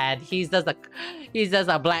dad. He's just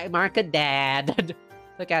a black market dad.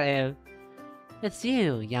 Look at him. It's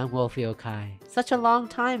you, young wolf yokai. Such a long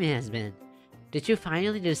time it has been. Did you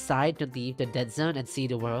finally decide to leave the dead zone and see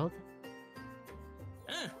the world?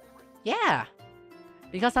 Yeah,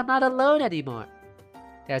 because I'm not alone anymore.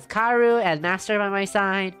 There's Karu and Master by my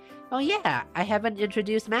side. Oh yeah, I haven't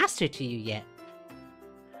introduced Master to you yet.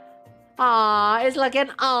 Aw, it's like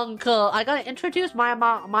an uncle. I gotta introduce my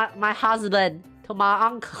husband to my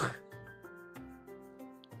uncle.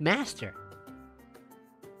 Master.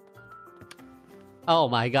 Oh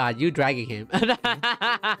my god, you dragging him.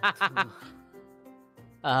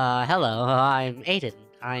 Hello, I'm Aiden.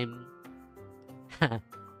 I'm...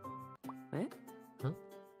 What? Huh?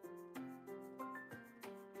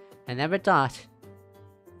 I never thought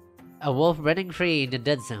a wolf running free in the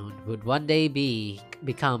dead zone would one day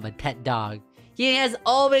become a pet dog. He has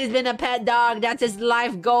always been a pet dog. That's his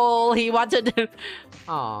life goal. He wanted to...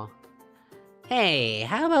 Aw. Hey,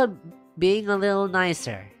 how about being a little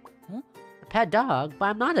nicer? Huh? A pet dog? But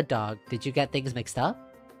I'm not a dog. Did you get things mixed up?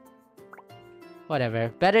 Whatever.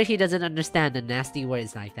 Better he doesn't understand the nasty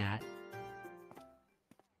words like that.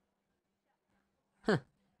 Huh.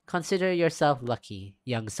 Consider yourself lucky,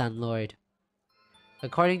 young Sun Lord.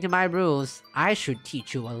 According to my rules, I should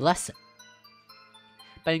teach you a lesson.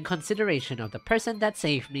 But in consideration of the person that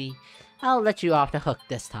saved me, I'll let you off the hook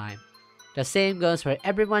this time. The same goes for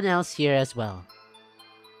everyone else here as well.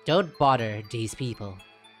 Don't bother these people.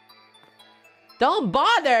 Don't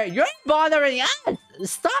bother! You're bothering us!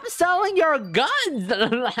 Stop selling your guns!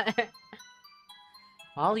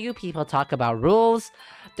 All you people talk about rules.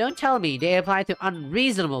 Don't tell me they apply to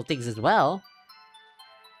unreasonable things as well.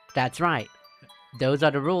 That's right. Those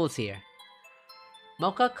are the rules here.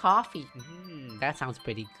 Mocha coffee. That sounds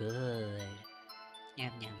pretty good.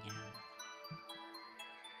 Yum, yum, yum.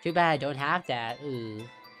 Too bad I don't have that. Ooh.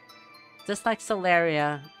 Just like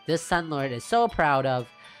Solaria, this Sun Lord is so proud of.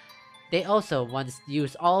 They also once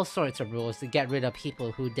used all sorts of rules to get rid of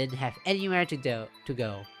people who didn't have anywhere to go.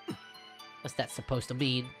 What's that supposed to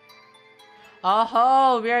mean? Oh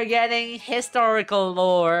ho, we're getting historical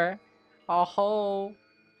lore. Oh ho.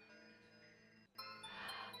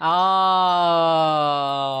 Oh,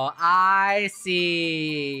 I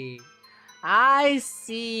see. I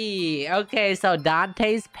see. Okay, so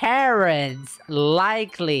Dante's parents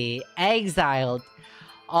likely exiled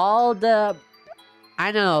all the,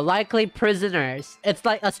 I don't know, likely prisoners. It's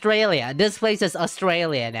like Australia. This place is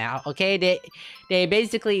Australia now, okay? They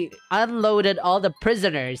basically unloaded all the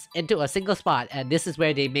prisoners into a single spot, and this is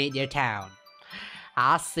where they made their town.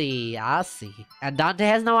 I see, I see. And Dante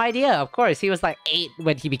has no idea, of course. He was like 8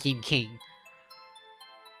 when he became king.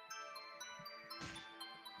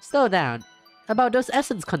 Slow down. About those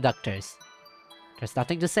essence conductors. There's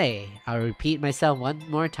nothing to say. I'll repeat myself one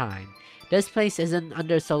more time. This place isn't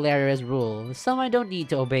under Solaria's rule, so I don't need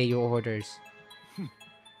to obey your orders.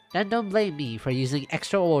 Then don't blame me for using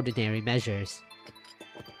extraordinary measures.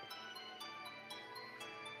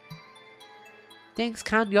 Things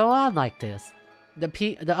can't go on like this.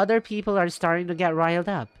 The other people are starting to get riled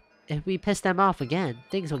up. If we piss them off again,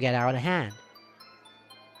 things will get out of hand.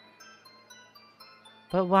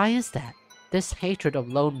 But why is that? This hatred of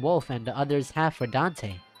Lone Wolf and the others have for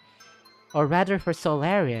Dante, or rather for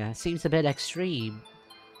Solaria, seems a bit extreme.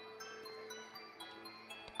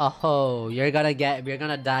 Oh, we're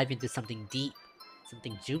gonna dive into something deep,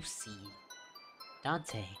 something juicy.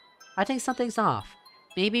 Dante, I think something's off.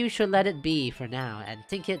 Maybe we should let it be for now and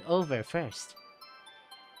think it over first.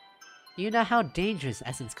 You know how dangerous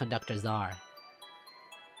essence conductors are.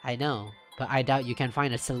 I know, but I doubt you can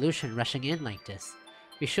find a solution rushing in like this.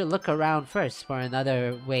 We should look around first for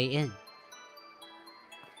another way in.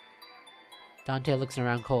 Dante looks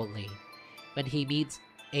around coldly. When he meets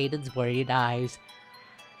Aiden's worried eyes,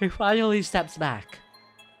 he finally steps back.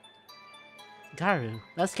 Garu,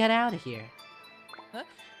 let's get out of here. Huh?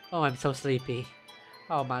 Oh, I'm so sleepy.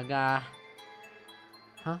 Oh my god.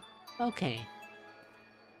 Huh? Okay.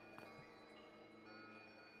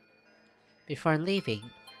 Before leaving,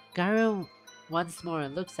 Garu once more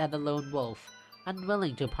looks at the Lone Wolf,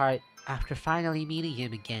 unwilling to part after finally meeting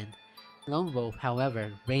him again. Lone Wolf,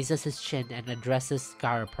 however, raises his chin and addresses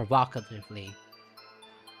Garu provocatively.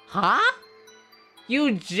 Huh?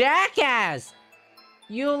 You jackass!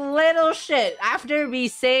 You little shit! After we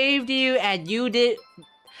saved you and you did...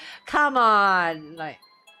 Come on! Like...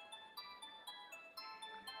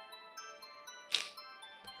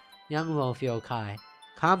 Young Wolf Yokai,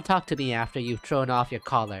 come talk to me after you've thrown off your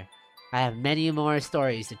collar. I have many more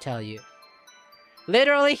stories to tell you.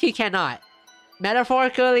 Literally, he cannot.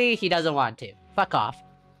 Metaphorically, he doesn't want to. Fuck off.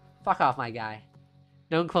 Fuck off, my guy.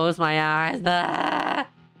 Don't close my eyes. Ah!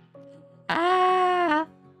 Ah!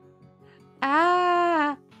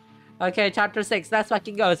 Ah! Okay, chapter 6. Let's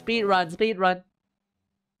fucking go. Speed run, speed run.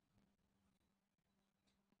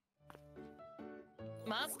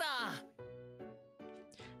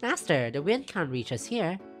 Master, the wind can't reach us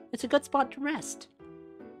here. It's a good spot to rest.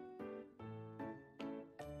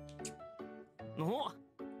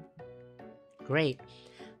 Great.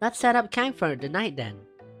 Let's set up camp for the night then.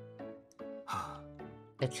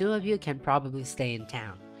 The two of you can probably stay in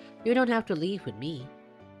town. You don't have to leave with me.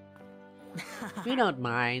 We don't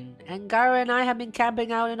mind. And Gara and I have been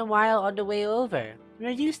camping out in a while on the way over. We're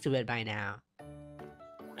used to it by now.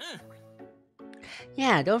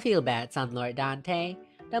 Yeah, don't feel bad, son Lord Dante.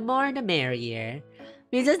 The more the merrier.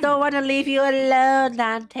 We just don't want to leave you alone,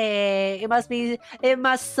 Dante. It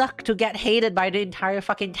must suck to get hated by the entire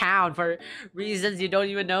fucking town for reasons you don't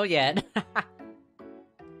even know yet.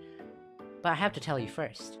 But I have to tell you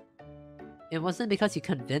first. It wasn't because you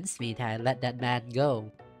convinced me that I let that man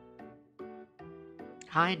go.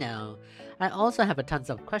 I know. I also have a tons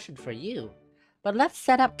of questions for you. But let's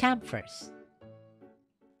set up camp first.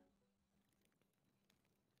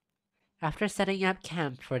 After setting up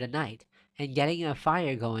camp for the night, and getting a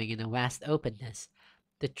fire going in a vast openness,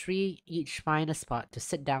 the three each find a spot to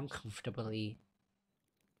sit down comfortably.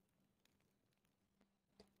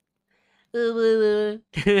 The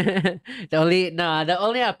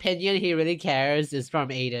only opinion he really cares is from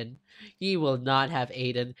Aiden. He will not have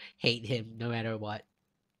Aiden hate him no matter what.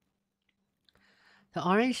 The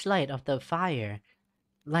orange light of the fire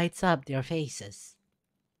lights up their faces.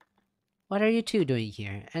 What are you two doing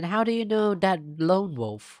here? And how do you know that lone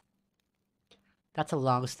wolf? That's a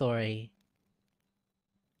long story.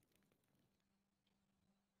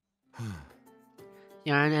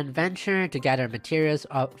 You're on an adventure to gather materials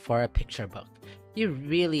up for a picture book. You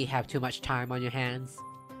really have too much time on your hands.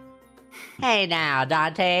 Hey now,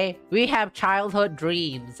 Dante. We have childhood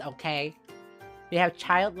dreams, okay? We have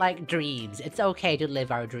childlike dreams. It's okay to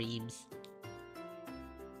live our dreams.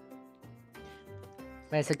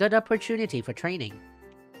 But it's a good opportunity for training.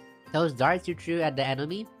 Those darts you threw at the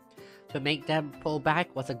enemy to make them pull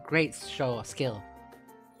back was a great show of skill.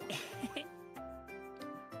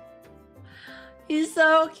 He's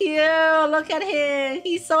so cute! Look at him!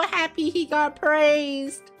 He's so happy he got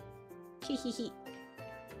praised!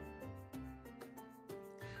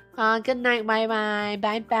 Good night, bye-bye!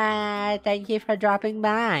 Bye-bye! Thank you for dropping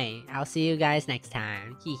by! I'll see you guys next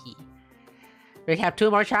time. We have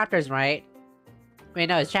 2 more chapters, right? Wait,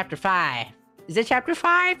 no, it's chapter 5. Is it chapter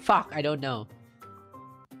 5? Fuck, I don't know.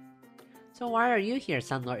 So why are you here,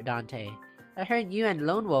 son Lord Dante? I heard you and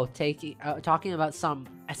Lone Wolf talking about some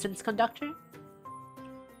essence conductor?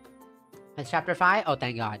 It's chapter 5? Oh,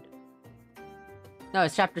 thank God. No,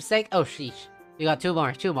 it's chapter 6? Oh, sheesh. We got 2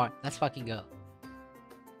 more, 2 more. Let's fucking go.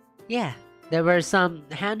 Yeah, there were some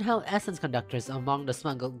handheld essence conductors among the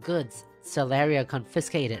smuggled goods Celeria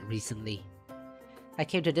confiscated recently. I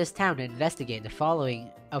came to this town to investigate following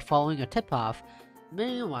a tip-off.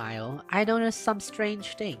 Meanwhile, I noticed some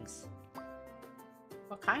strange things.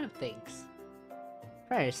 What kind of things?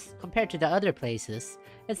 First, compared to the other places,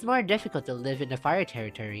 it's more difficult to live in the fire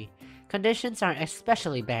territory. Conditions are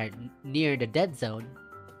especially bad near the dead zone.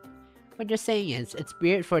 What you're saying is, it's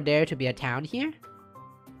weird for there to be a town here?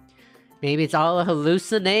 Maybe it's all a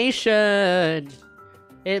hallucination!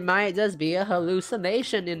 It might just be a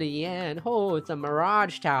hallucination in the end. Oh, it's a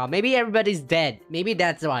mirage town. Maybe everybody's dead. Maybe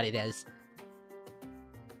that's what it is.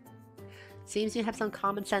 Seems you have some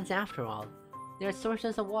common sense after all. There are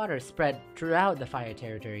sources of water spread throughout the fire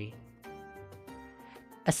territory.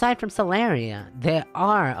 Aside from Celeria, there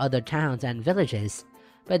are other towns and villages,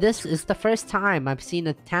 but this is the first time I've seen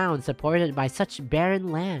a town supported by such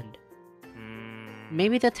barren land.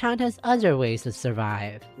 Maybe the town has other ways to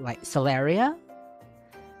survive, like Celeria?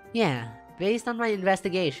 Yeah, based on my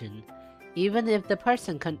investigation, even if the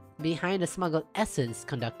person behind the smuggled essence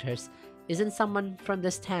conductors isn't someone from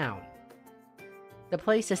this town, the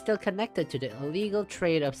place is still connected to the illegal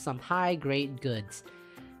trade of some high-grade goods.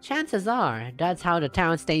 Chances are, that's how the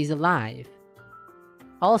town stays alive.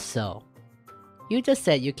 Also, you just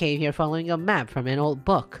said you came here following a map from an old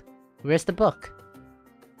book. Where's the book?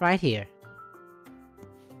 Right here.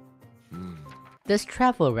 This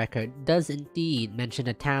travel record does indeed mention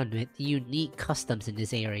a town with unique customs in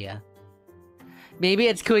this area. Maybe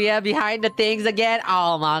it's Kuya behind the things again?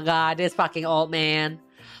 Oh my god, this fucking old man.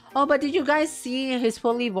 Oh, but did you guys see his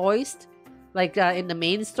fully voiced? Like, in the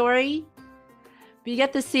main story? We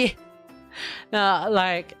get to see...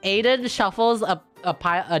 like, Aiden shuffles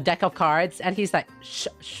a deck of cards, and he's like,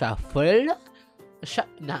 shuffle?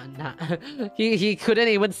 Nah. He couldn't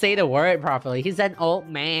even say the word properly. He's an old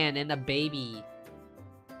man and a baby.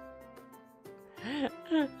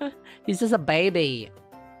 He's just a baby.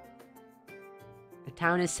 The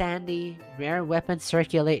town is sandy. Rare weapons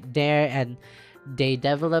circulate there, and they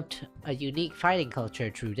developed a unique fighting culture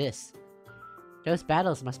through this. Those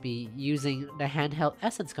battles must be using the handheld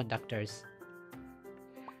essence conductors.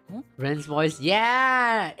 Ren's voice,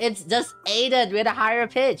 yeah! It's just Aiden with a higher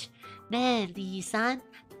pitch. Man, Lee-san.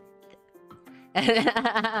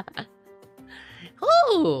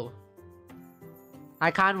 Ooh!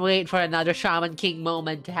 I can't wait for another Shaman King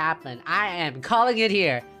moment to happen. I am calling it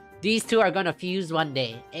here. These two are gonna fuse one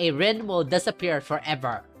day. Ren will disappear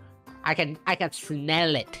forever. I can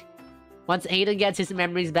smell it. Once Aiden gets his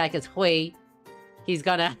memories back as Hui, he's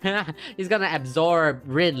gonna absorb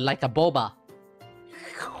Rin like a boba.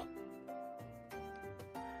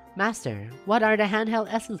 Master, what are the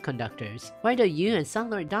handheld essence conductors? Why do you and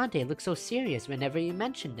Sunlord Dante look so serious whenever you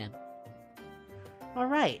mention them?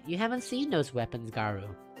 Alright, you haven't seen those weapons,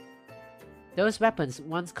 Garu. Those weapons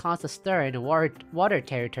once caused a stir in the water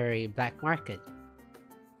territory black market.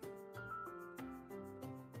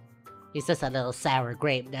 He's just a little sour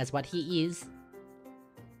grape, that's what he is.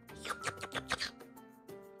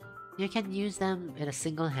 You can use them in a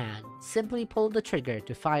single hand. Simply pull the trigger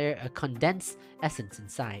to fire a condensed essence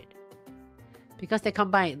inside. Because they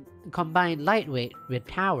combine lightweight with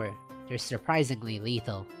power, they're surprisingly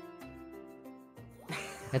lethal.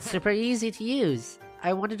 It's super easy to use.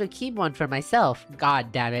 I wanted to keep one for myself.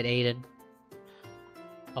 God damn it, Aiden.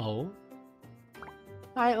 Oh?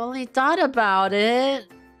 I only thought about it.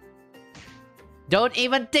 Don't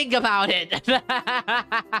even think about it!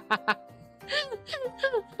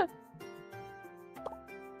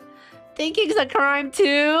 Thinking's a crime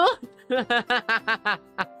too?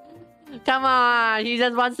 Come on, he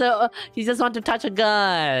just wants to touch a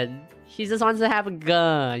gun. He just wants to have a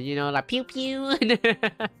gun, you know, like pew pew. You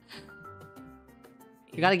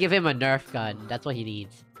gotta give him a Nerf gun, that's what he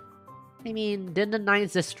needs. I mean, didn't the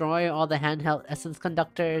Knights destroy all the handheld essence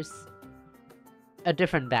conductors? A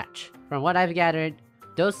different batch. From what I've gathered,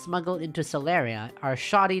 those smuggled into Solaria are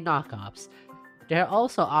shoddy knockoffs. They're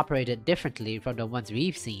also operated differently from the ones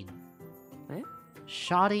we've seen. Eh?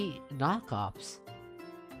 Shoddy knockoffs?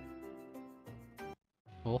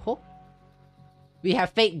 Oh? We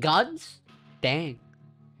have fake guns? Dang.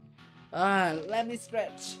 Let me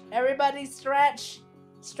stretch. Everybody stretch!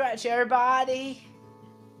 Stretch your body!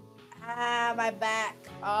 Ah, my back.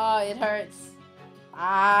 Oh, it hurts.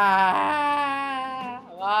 Ah,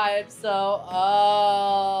 I'm so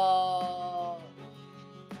old.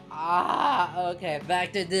 Ah, okay,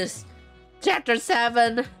 back to this. Chapter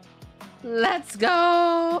 7. Let's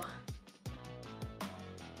go.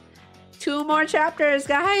 2 more chapters,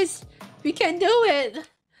 guys. We can do it.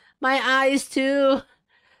 My eyes too.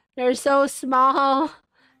 They're so small.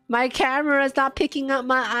 My camera is not picking up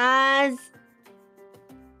my eyes.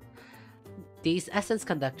 These essence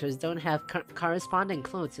conductors don't have corresponding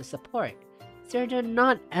clothes to support, so they're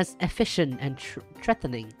not as efficient and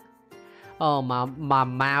threatening. Oh, my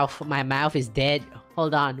mouth is dead.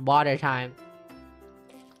 Hold on, water time.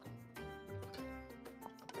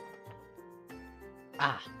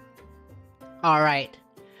 Ah. Alright,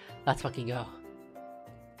 let's fucking go.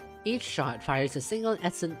 Each shot fires a single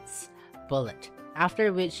essence bullet,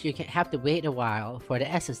 after which you have to wait a while for the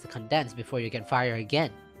essence to condense before you can fire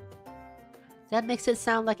again. That makes it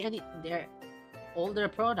sound like they're older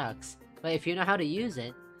products, but if you know how to use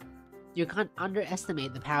it, you can't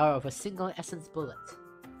underestimate the power of a single essence bullet.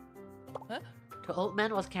 Huh? The old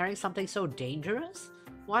man was carrying something so dangerous?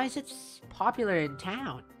 Why is it popular in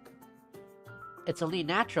town? It's only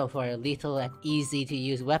natural for a lethal and easy to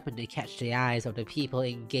use weapon to catch the eyes of the people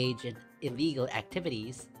engaged in illegal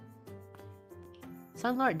activities.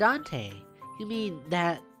 Sunlord Dante, you mean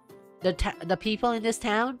that the people in this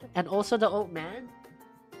town, and also the old man,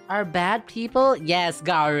 are bad people? Yes,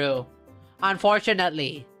 Garu.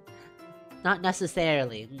 Unfortunately. Not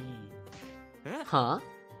necessarily. Huh?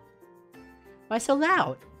 Why so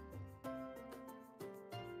loud?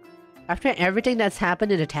 After everything that's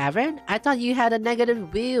happened in the tavern, I thought you had a negative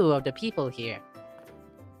view of the people here.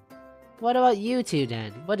 What about you two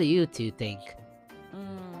then? What do you two think?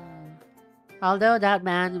 Although that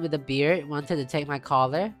man with the beard wanted to take my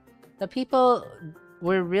collar, the people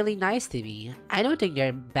were really nice to me. I don't think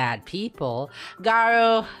they're bad people.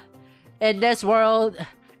 Garu, in this world,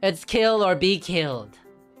 it's kill or be killed.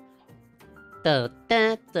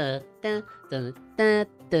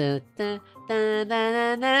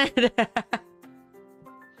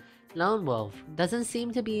 Lone Wolf doesn't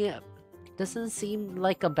seem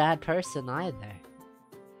like a bad person either.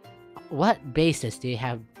 What basis do you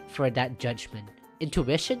have for that judgment?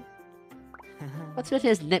 Intuition? What's with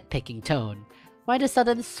his nitpicking tone? Why the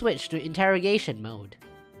sudden switch to interrogation mode?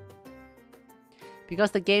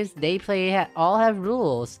 Because the games they play all have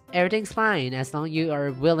rules. Everything's fine as long as you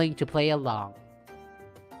are willing to play along.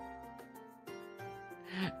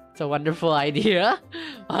 It's a wonderful idea.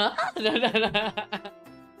 Huh?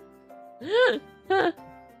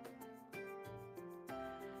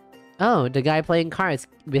 Oh, the guy playing cards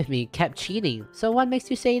with me kept cheating, so what makes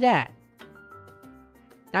you say that?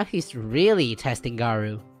 Now he's really testing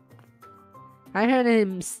Garu. I heard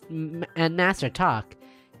him and Master talk.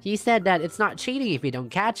 He said that it's not cheating if you don't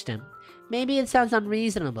catch them. Maybe it sounds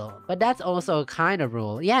unreasonable, but that's also a kind of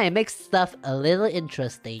rule. Yeah, it makes stuff a little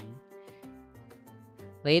interesting.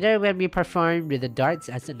 Later, when we performed with the darts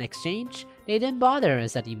as an exchange, they didn't bother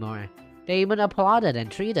us anymore. They even applauded and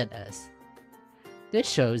treated us. This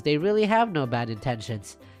shows they really have no bad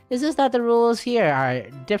intentions. It's just that the rules here are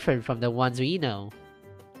different from the ones we know.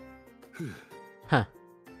 Huh.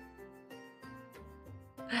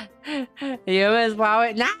 You must allow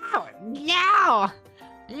it now! Now!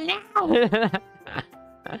 Now!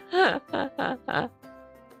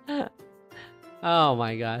 Oh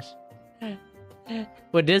my gosh.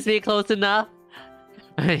 Would this be close enough?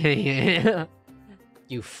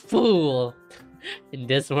 You fool! In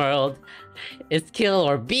this world, it's kill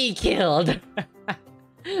or be killed!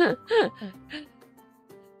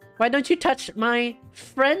 Why don't you touch my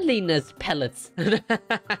friendliness pellets?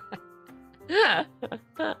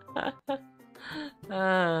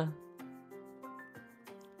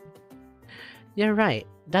 You're right.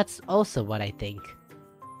 That's also what I think.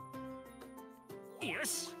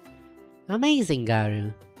 Yes. Amazing,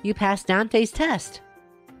 Garu. You passed Dante's test.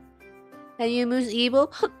 Ayumu's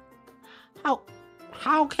evil?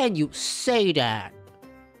 How can you say that?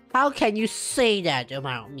 How can you say that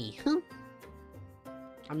about me?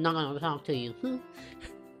 I'm not gonna talk to you.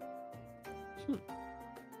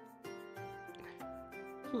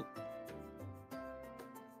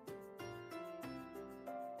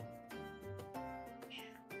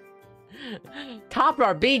 Top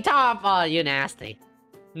or be top? Oh, you nasty.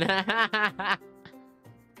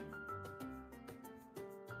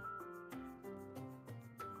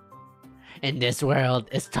 In this world,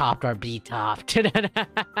 it's topped or be topped.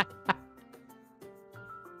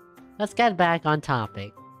 Let's get back on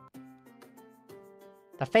topic.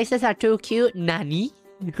 The faces are too cute. Nani?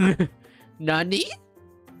 Nani?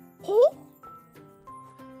 Oh?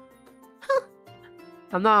 Huh.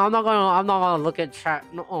 I'm not gonna look at chat.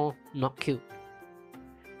 No, not cute.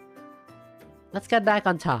 Let's get back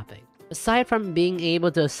on topic. Aside from being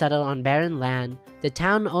able to settle on barren land, the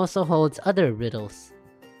town also holds other riddles.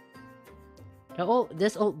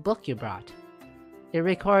 This old book you brought. It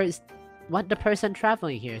records what the person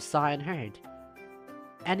traveling here saw and heard.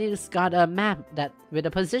 And it's got a map with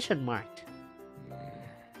a position marked.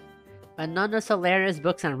 But none of Solaria's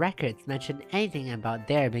books and records mention anything about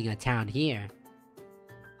there being a town here.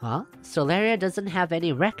 Huh? Solaria doesn't have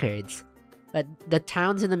any records, but the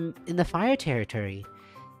town's in the fire territory,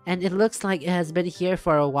 and it looks like it has been here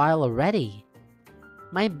for a while already.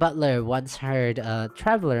 My butler once heard a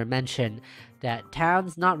traveler mention that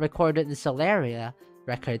towns not recorded in Solaria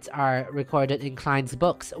records are recorded in Klein's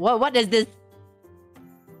books. What is this?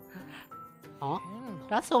 Huh?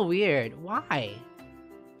 That's so weird. Why?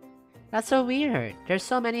 That's so weird. There's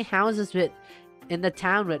so many houses in the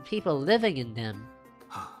town with people living in them.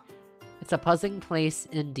 It's a puzzling place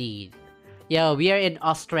indeed. Yo, we are in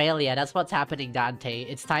Australia. That's what's happening, Dante.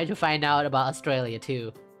 It's time to find out about Australia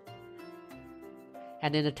too.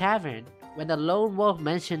 And in the tavern, when the lone wolf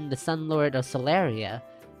mentioned the Sun Lord of Solaria,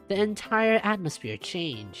 the entire atmosphere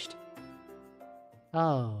changed.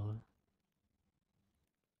 Oh.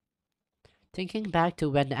 Thinking back to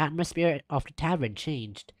when the atmosphere of the tavern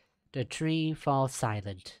changed, the tree falls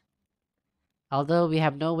silent. Although we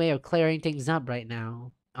have no way of clearing things up right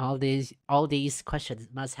now, all these questions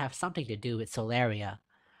must have something to do with Solaria.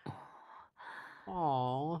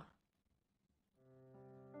 Aww.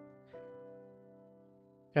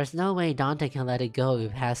 There's no way Dante can let it go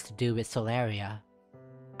if it has to do with Solaria.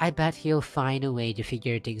 I bet he'll find a way to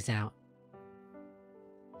figure things out.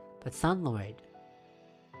 But Sunlord,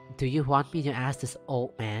 do you want me to ask this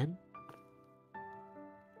old man?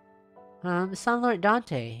 Sunlord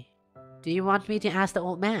Dante, do you want me to ask the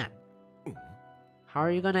old man? How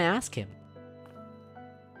are you gonna ask him?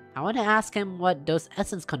 I want to ask him what those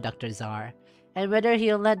essence conductors are, and whether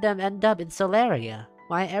he'll let them end up in Solaria.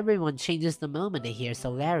 Why everyone changes the moment they hear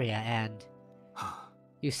Solaria and...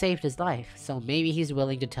 You saved his life, so maybe he's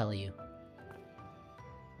willing to tell you.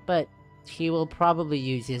 But he will probably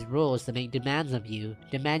use his rules to make demands of you.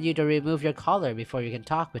 Demand you to remove your collar before you can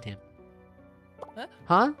talk with him.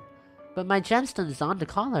 Huh? But my gemstone is on the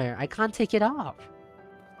collar. I can't take it off.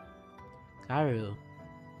 Garu.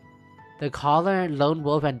 The collar Lone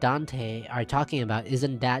Wolf and Dante are talking about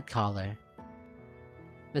isn't that collar.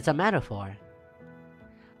 It's a metaphor.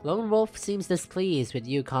 Lone Wolf seems displeased with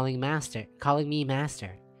you calling me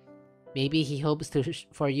master. Maybe he hopes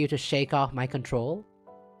for you to shake off my control?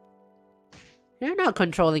 You're not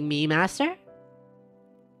controlling me, master!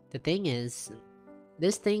 The thing is,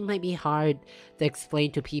 this thing might be hard to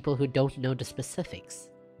explain to people who don't know the specifics.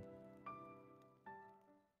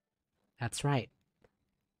 That's right.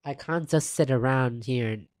 I can't just sit around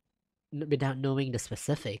here without knowing the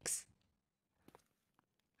specifics.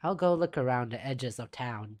 I'll go look around the edges of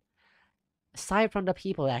town. Aside from the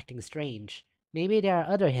people acting strange, maybe there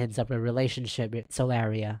are other hints of a relationship with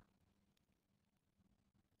Solaria.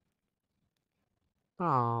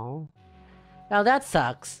 Aww. Well, that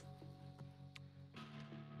sucks.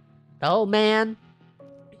 Oh man.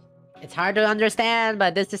 It's hard to understand,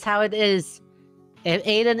 but this is how it is. If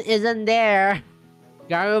Aiden isn't there,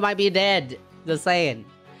 Garu might be dead. Just saying.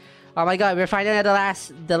 Oh my god, we're finally at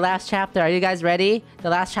the last chapter. Are you guys ready? The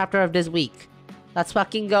last chapter of this week. Let's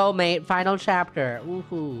fucking go, mate. Final chapter.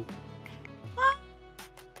 Woohoo.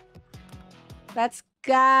 Let's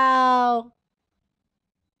go.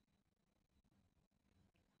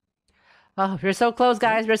 Oh, we're so close,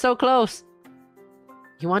 guys. We're so close.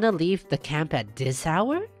 You want to leave the camp at this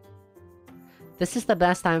hour? This is the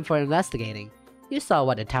best time for investigating. You saw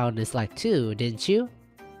what the town is like too, didn't you?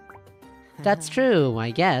 That's true, I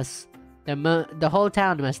guess. The whole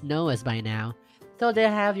town must know us by now, so they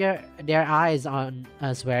have their eyes on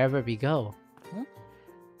us wherever we go.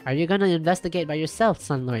 Are you gonna investigate by yourself,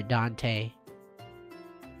 Sunlord Dante?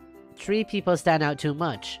 3 people stand out too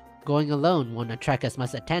much. Going alone won't attract as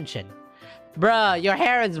much attention. Bruh, your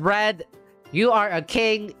hair is red. You are a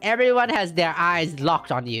king. Everyone has their eyes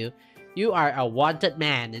locked on you. You are a wanted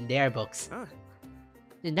man in their books.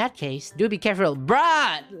 In that case, do be careful.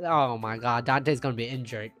 Bruh! Oh my god, Dante's gonna be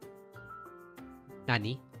injured.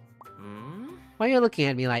 Nani? Why are you looking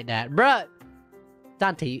at me like that? Bruh!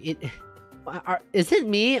 Dante, is it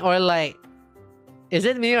me or like... Is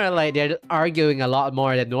it me or like they're arguing a lot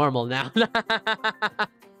more than normal now?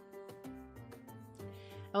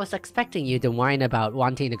 I was expecting you to whine about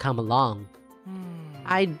wanting to come along.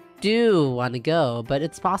 I do want to go, but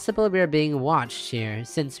it's possible we're being watched here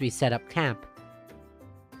since we set up camp.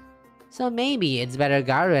 So maybe it's better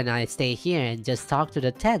Garu and I stay here and just talk to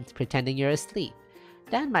the tent pretending you're asleep.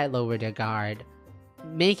 That might lower their guard,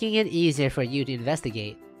 making it easier for you to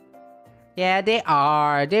investigate. Yeah, they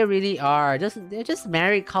are. They really are. They're just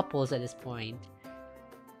married couples at this point.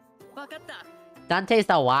 Dante's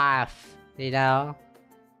the wife, you know?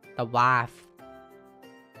 The wife.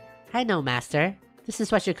 I know, master. This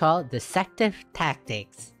is what you call deceptive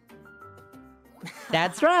tactics.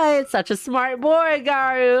 That's right, such a smart boy,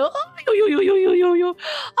 Garu.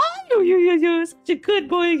 Such a good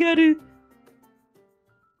boy, Garu.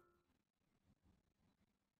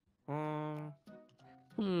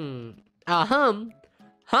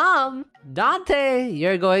 Dante,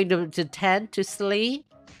 you're going to tent to sleep?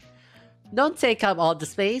 Don't take up all the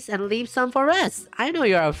space and leave some for us. I know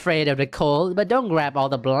you're afraid of the cold, but don't grab all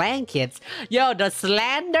the blankets. Yo, the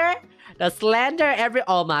slander? The slander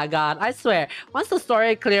oh my god, I swear, once the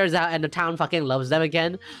story clears out and the town fucking loves them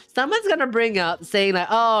again, someone's gonna bring up saying like,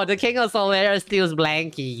 oh, the King of Solaria steals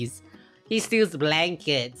blankies. He steals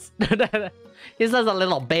blankets. He's just a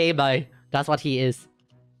little baby. That's what he is.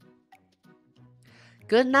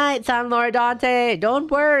 Good night, Lord Dante. Don't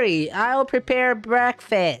worry, I'll prepare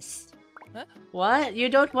breakfast. What? You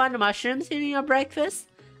don't want mushrooms in your breakfast?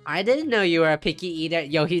 I didn't know you were a picky eater.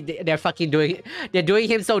 Yo, they're fucking doing... They're doing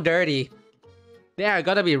him so dirty. There are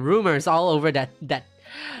gonna be rumors all over that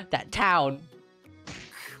town.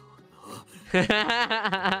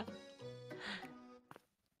 Hi.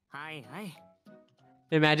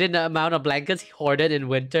 Imagine the amount of blankets he hoarded in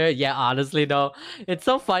winter. Yeah, honestly though. It's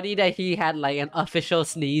so funny that he had like an official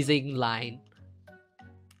sneezing line.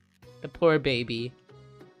 The poor baby.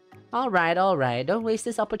 Alright, alright. Don't waste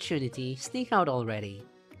this opportunity. Sneak out already.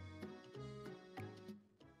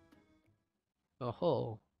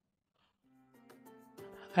 Oh.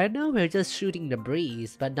 I know we're just shooting the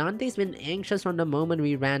breeze, but Dante's been anxious from the moment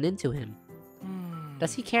we ran into him.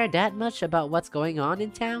 Does he care that much about what's going on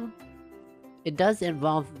in town? It does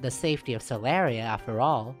involve the safety of Solaria after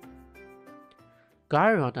all.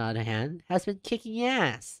 Garu, on the other hand, has been kicking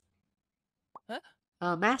ass.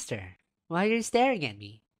 Oh, Master, why are you staring at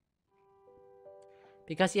me?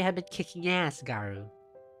 Because you have been kicking ass, Garu.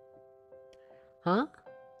 Huh?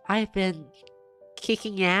 I've been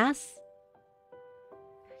kicking ass?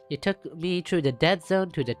 You took me through the dead zone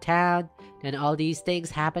to the town, and all these things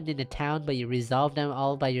happened in the town, but you resolved them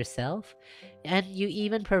all by yourself? And you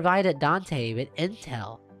even provided Dante with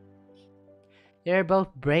intel. You're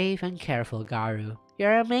both brave and careful, Garu.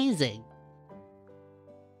 You're amazing.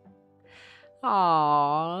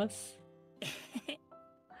 Aww.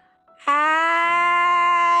 Ah!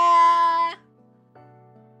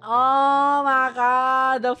 Oh my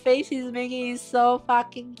god, the face he's making is so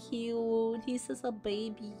fucking cute. He's just a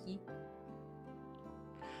baby.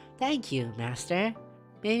 Thank you, Master.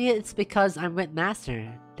 Maybe it's because I'm with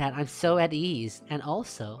Master that I'm so at ease, and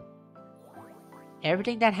also,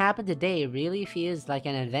 everything that happened today really feels like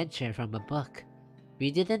an adventure from a book.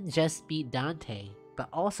 We didn't just beat Dante, but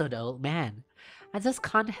also the old man. I just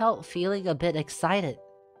can't help feeling a bit excited.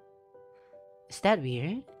 Is that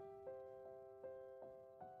weird?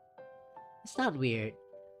 It's not weird.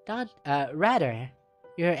 Rather,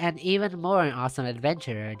 you're an even more awesome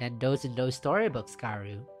adventurer than those in those storybooks,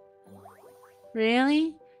 Garu.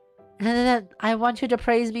 Really? I want you to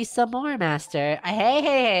praise me some more, Master.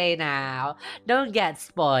 Hey now. Don't get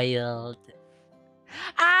spoiled.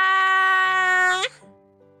 Ah!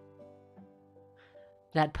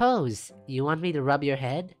 That pose. You want me to rub your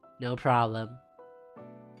head? No problem.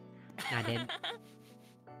 I didn't.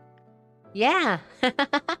 Yeah!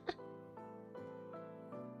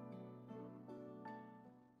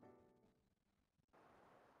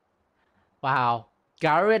 Wow.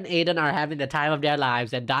 Garu and Aiden are having the time of their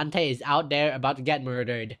lives, and Dante is out there about to get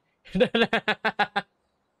murdered.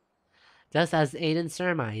 Just as Aiden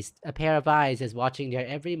surmised, a pair of eyes is watching their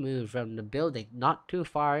every move from the building not too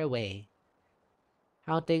far away.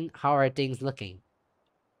 How are things looking?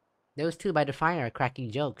 Those two by the fire are cracking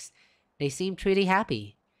jokes. They seem pretty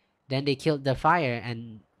happy. Then they killed the fire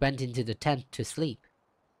and went into the tent to sleep.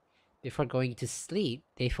 Before going to sleep,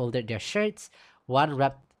 they folded their shirts, one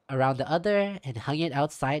wrapped around the other, and hung it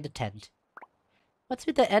outside the tent. What's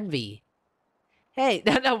with the envy? Hey,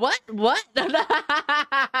 what? What?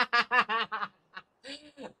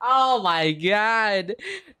 Oh my god!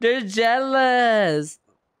 They're jealous!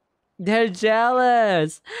 They're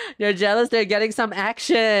jealous! They're jealous they're getting some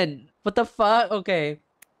action! What the fuck? Okay.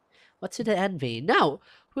 What's with the envy? No!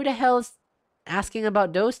 Who the hell's asking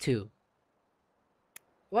about those two?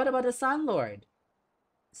 What about the Sun Lord?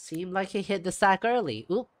 Seemed like he hit the sack early.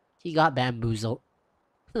 Oop, he got bamboozled.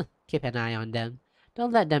 Keep an eye on them.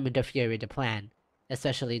 Don't let them interfere with the plan.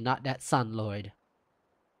 Especially not that Sun Lord.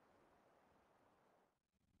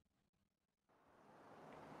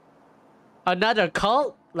 Another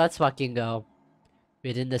cult? Let's fucking go.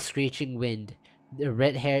 Within the screeching wind, the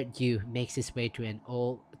red-haired youth makes his way to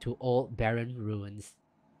old barren ruins.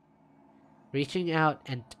 Reaching out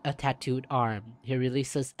a tattooed arm, he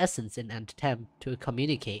releases essence in an attempt to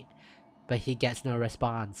communicate, but he gets no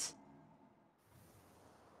response.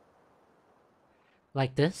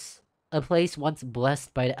 Like this? A place once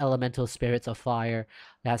blessed by the elemental spirits of fire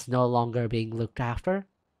that's no longer being looked after?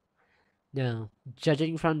 No,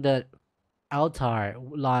 judging from the altar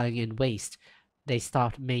lying in waste, they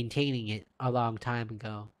stopped maintaining it a long time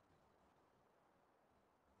ago.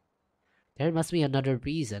 There must be another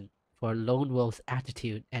reason for Lone Wolf's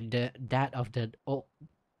attitude and that of the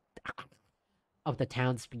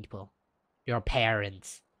townspeople. Your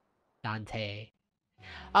parents, Dante.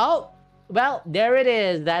 Oh, well, there it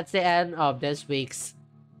is. That's the end of this week's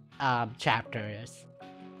chapters.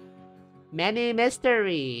 Many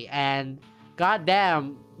mystery, and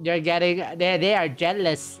goddamn, they are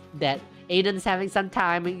jealous that Aiden's having some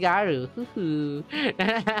time with Garu.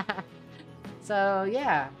 So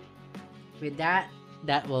yeah, with that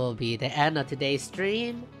will be the end of today's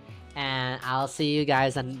stream, and I'll see you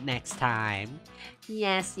guys on next time.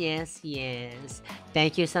 Yes.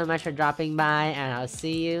 Thank you so much for dropping by, and I'll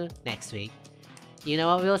see you next week. You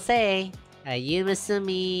know what we'll say. Ayumu.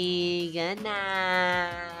 Good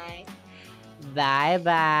night.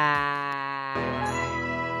 Bye-bye.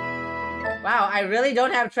 Wow, I really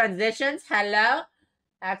don't have transitions? Hello?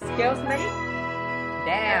 Excuse me?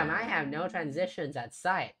 Damn, I have no transitions at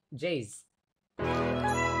sight. Jeez.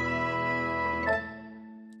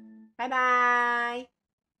 Bye-bye.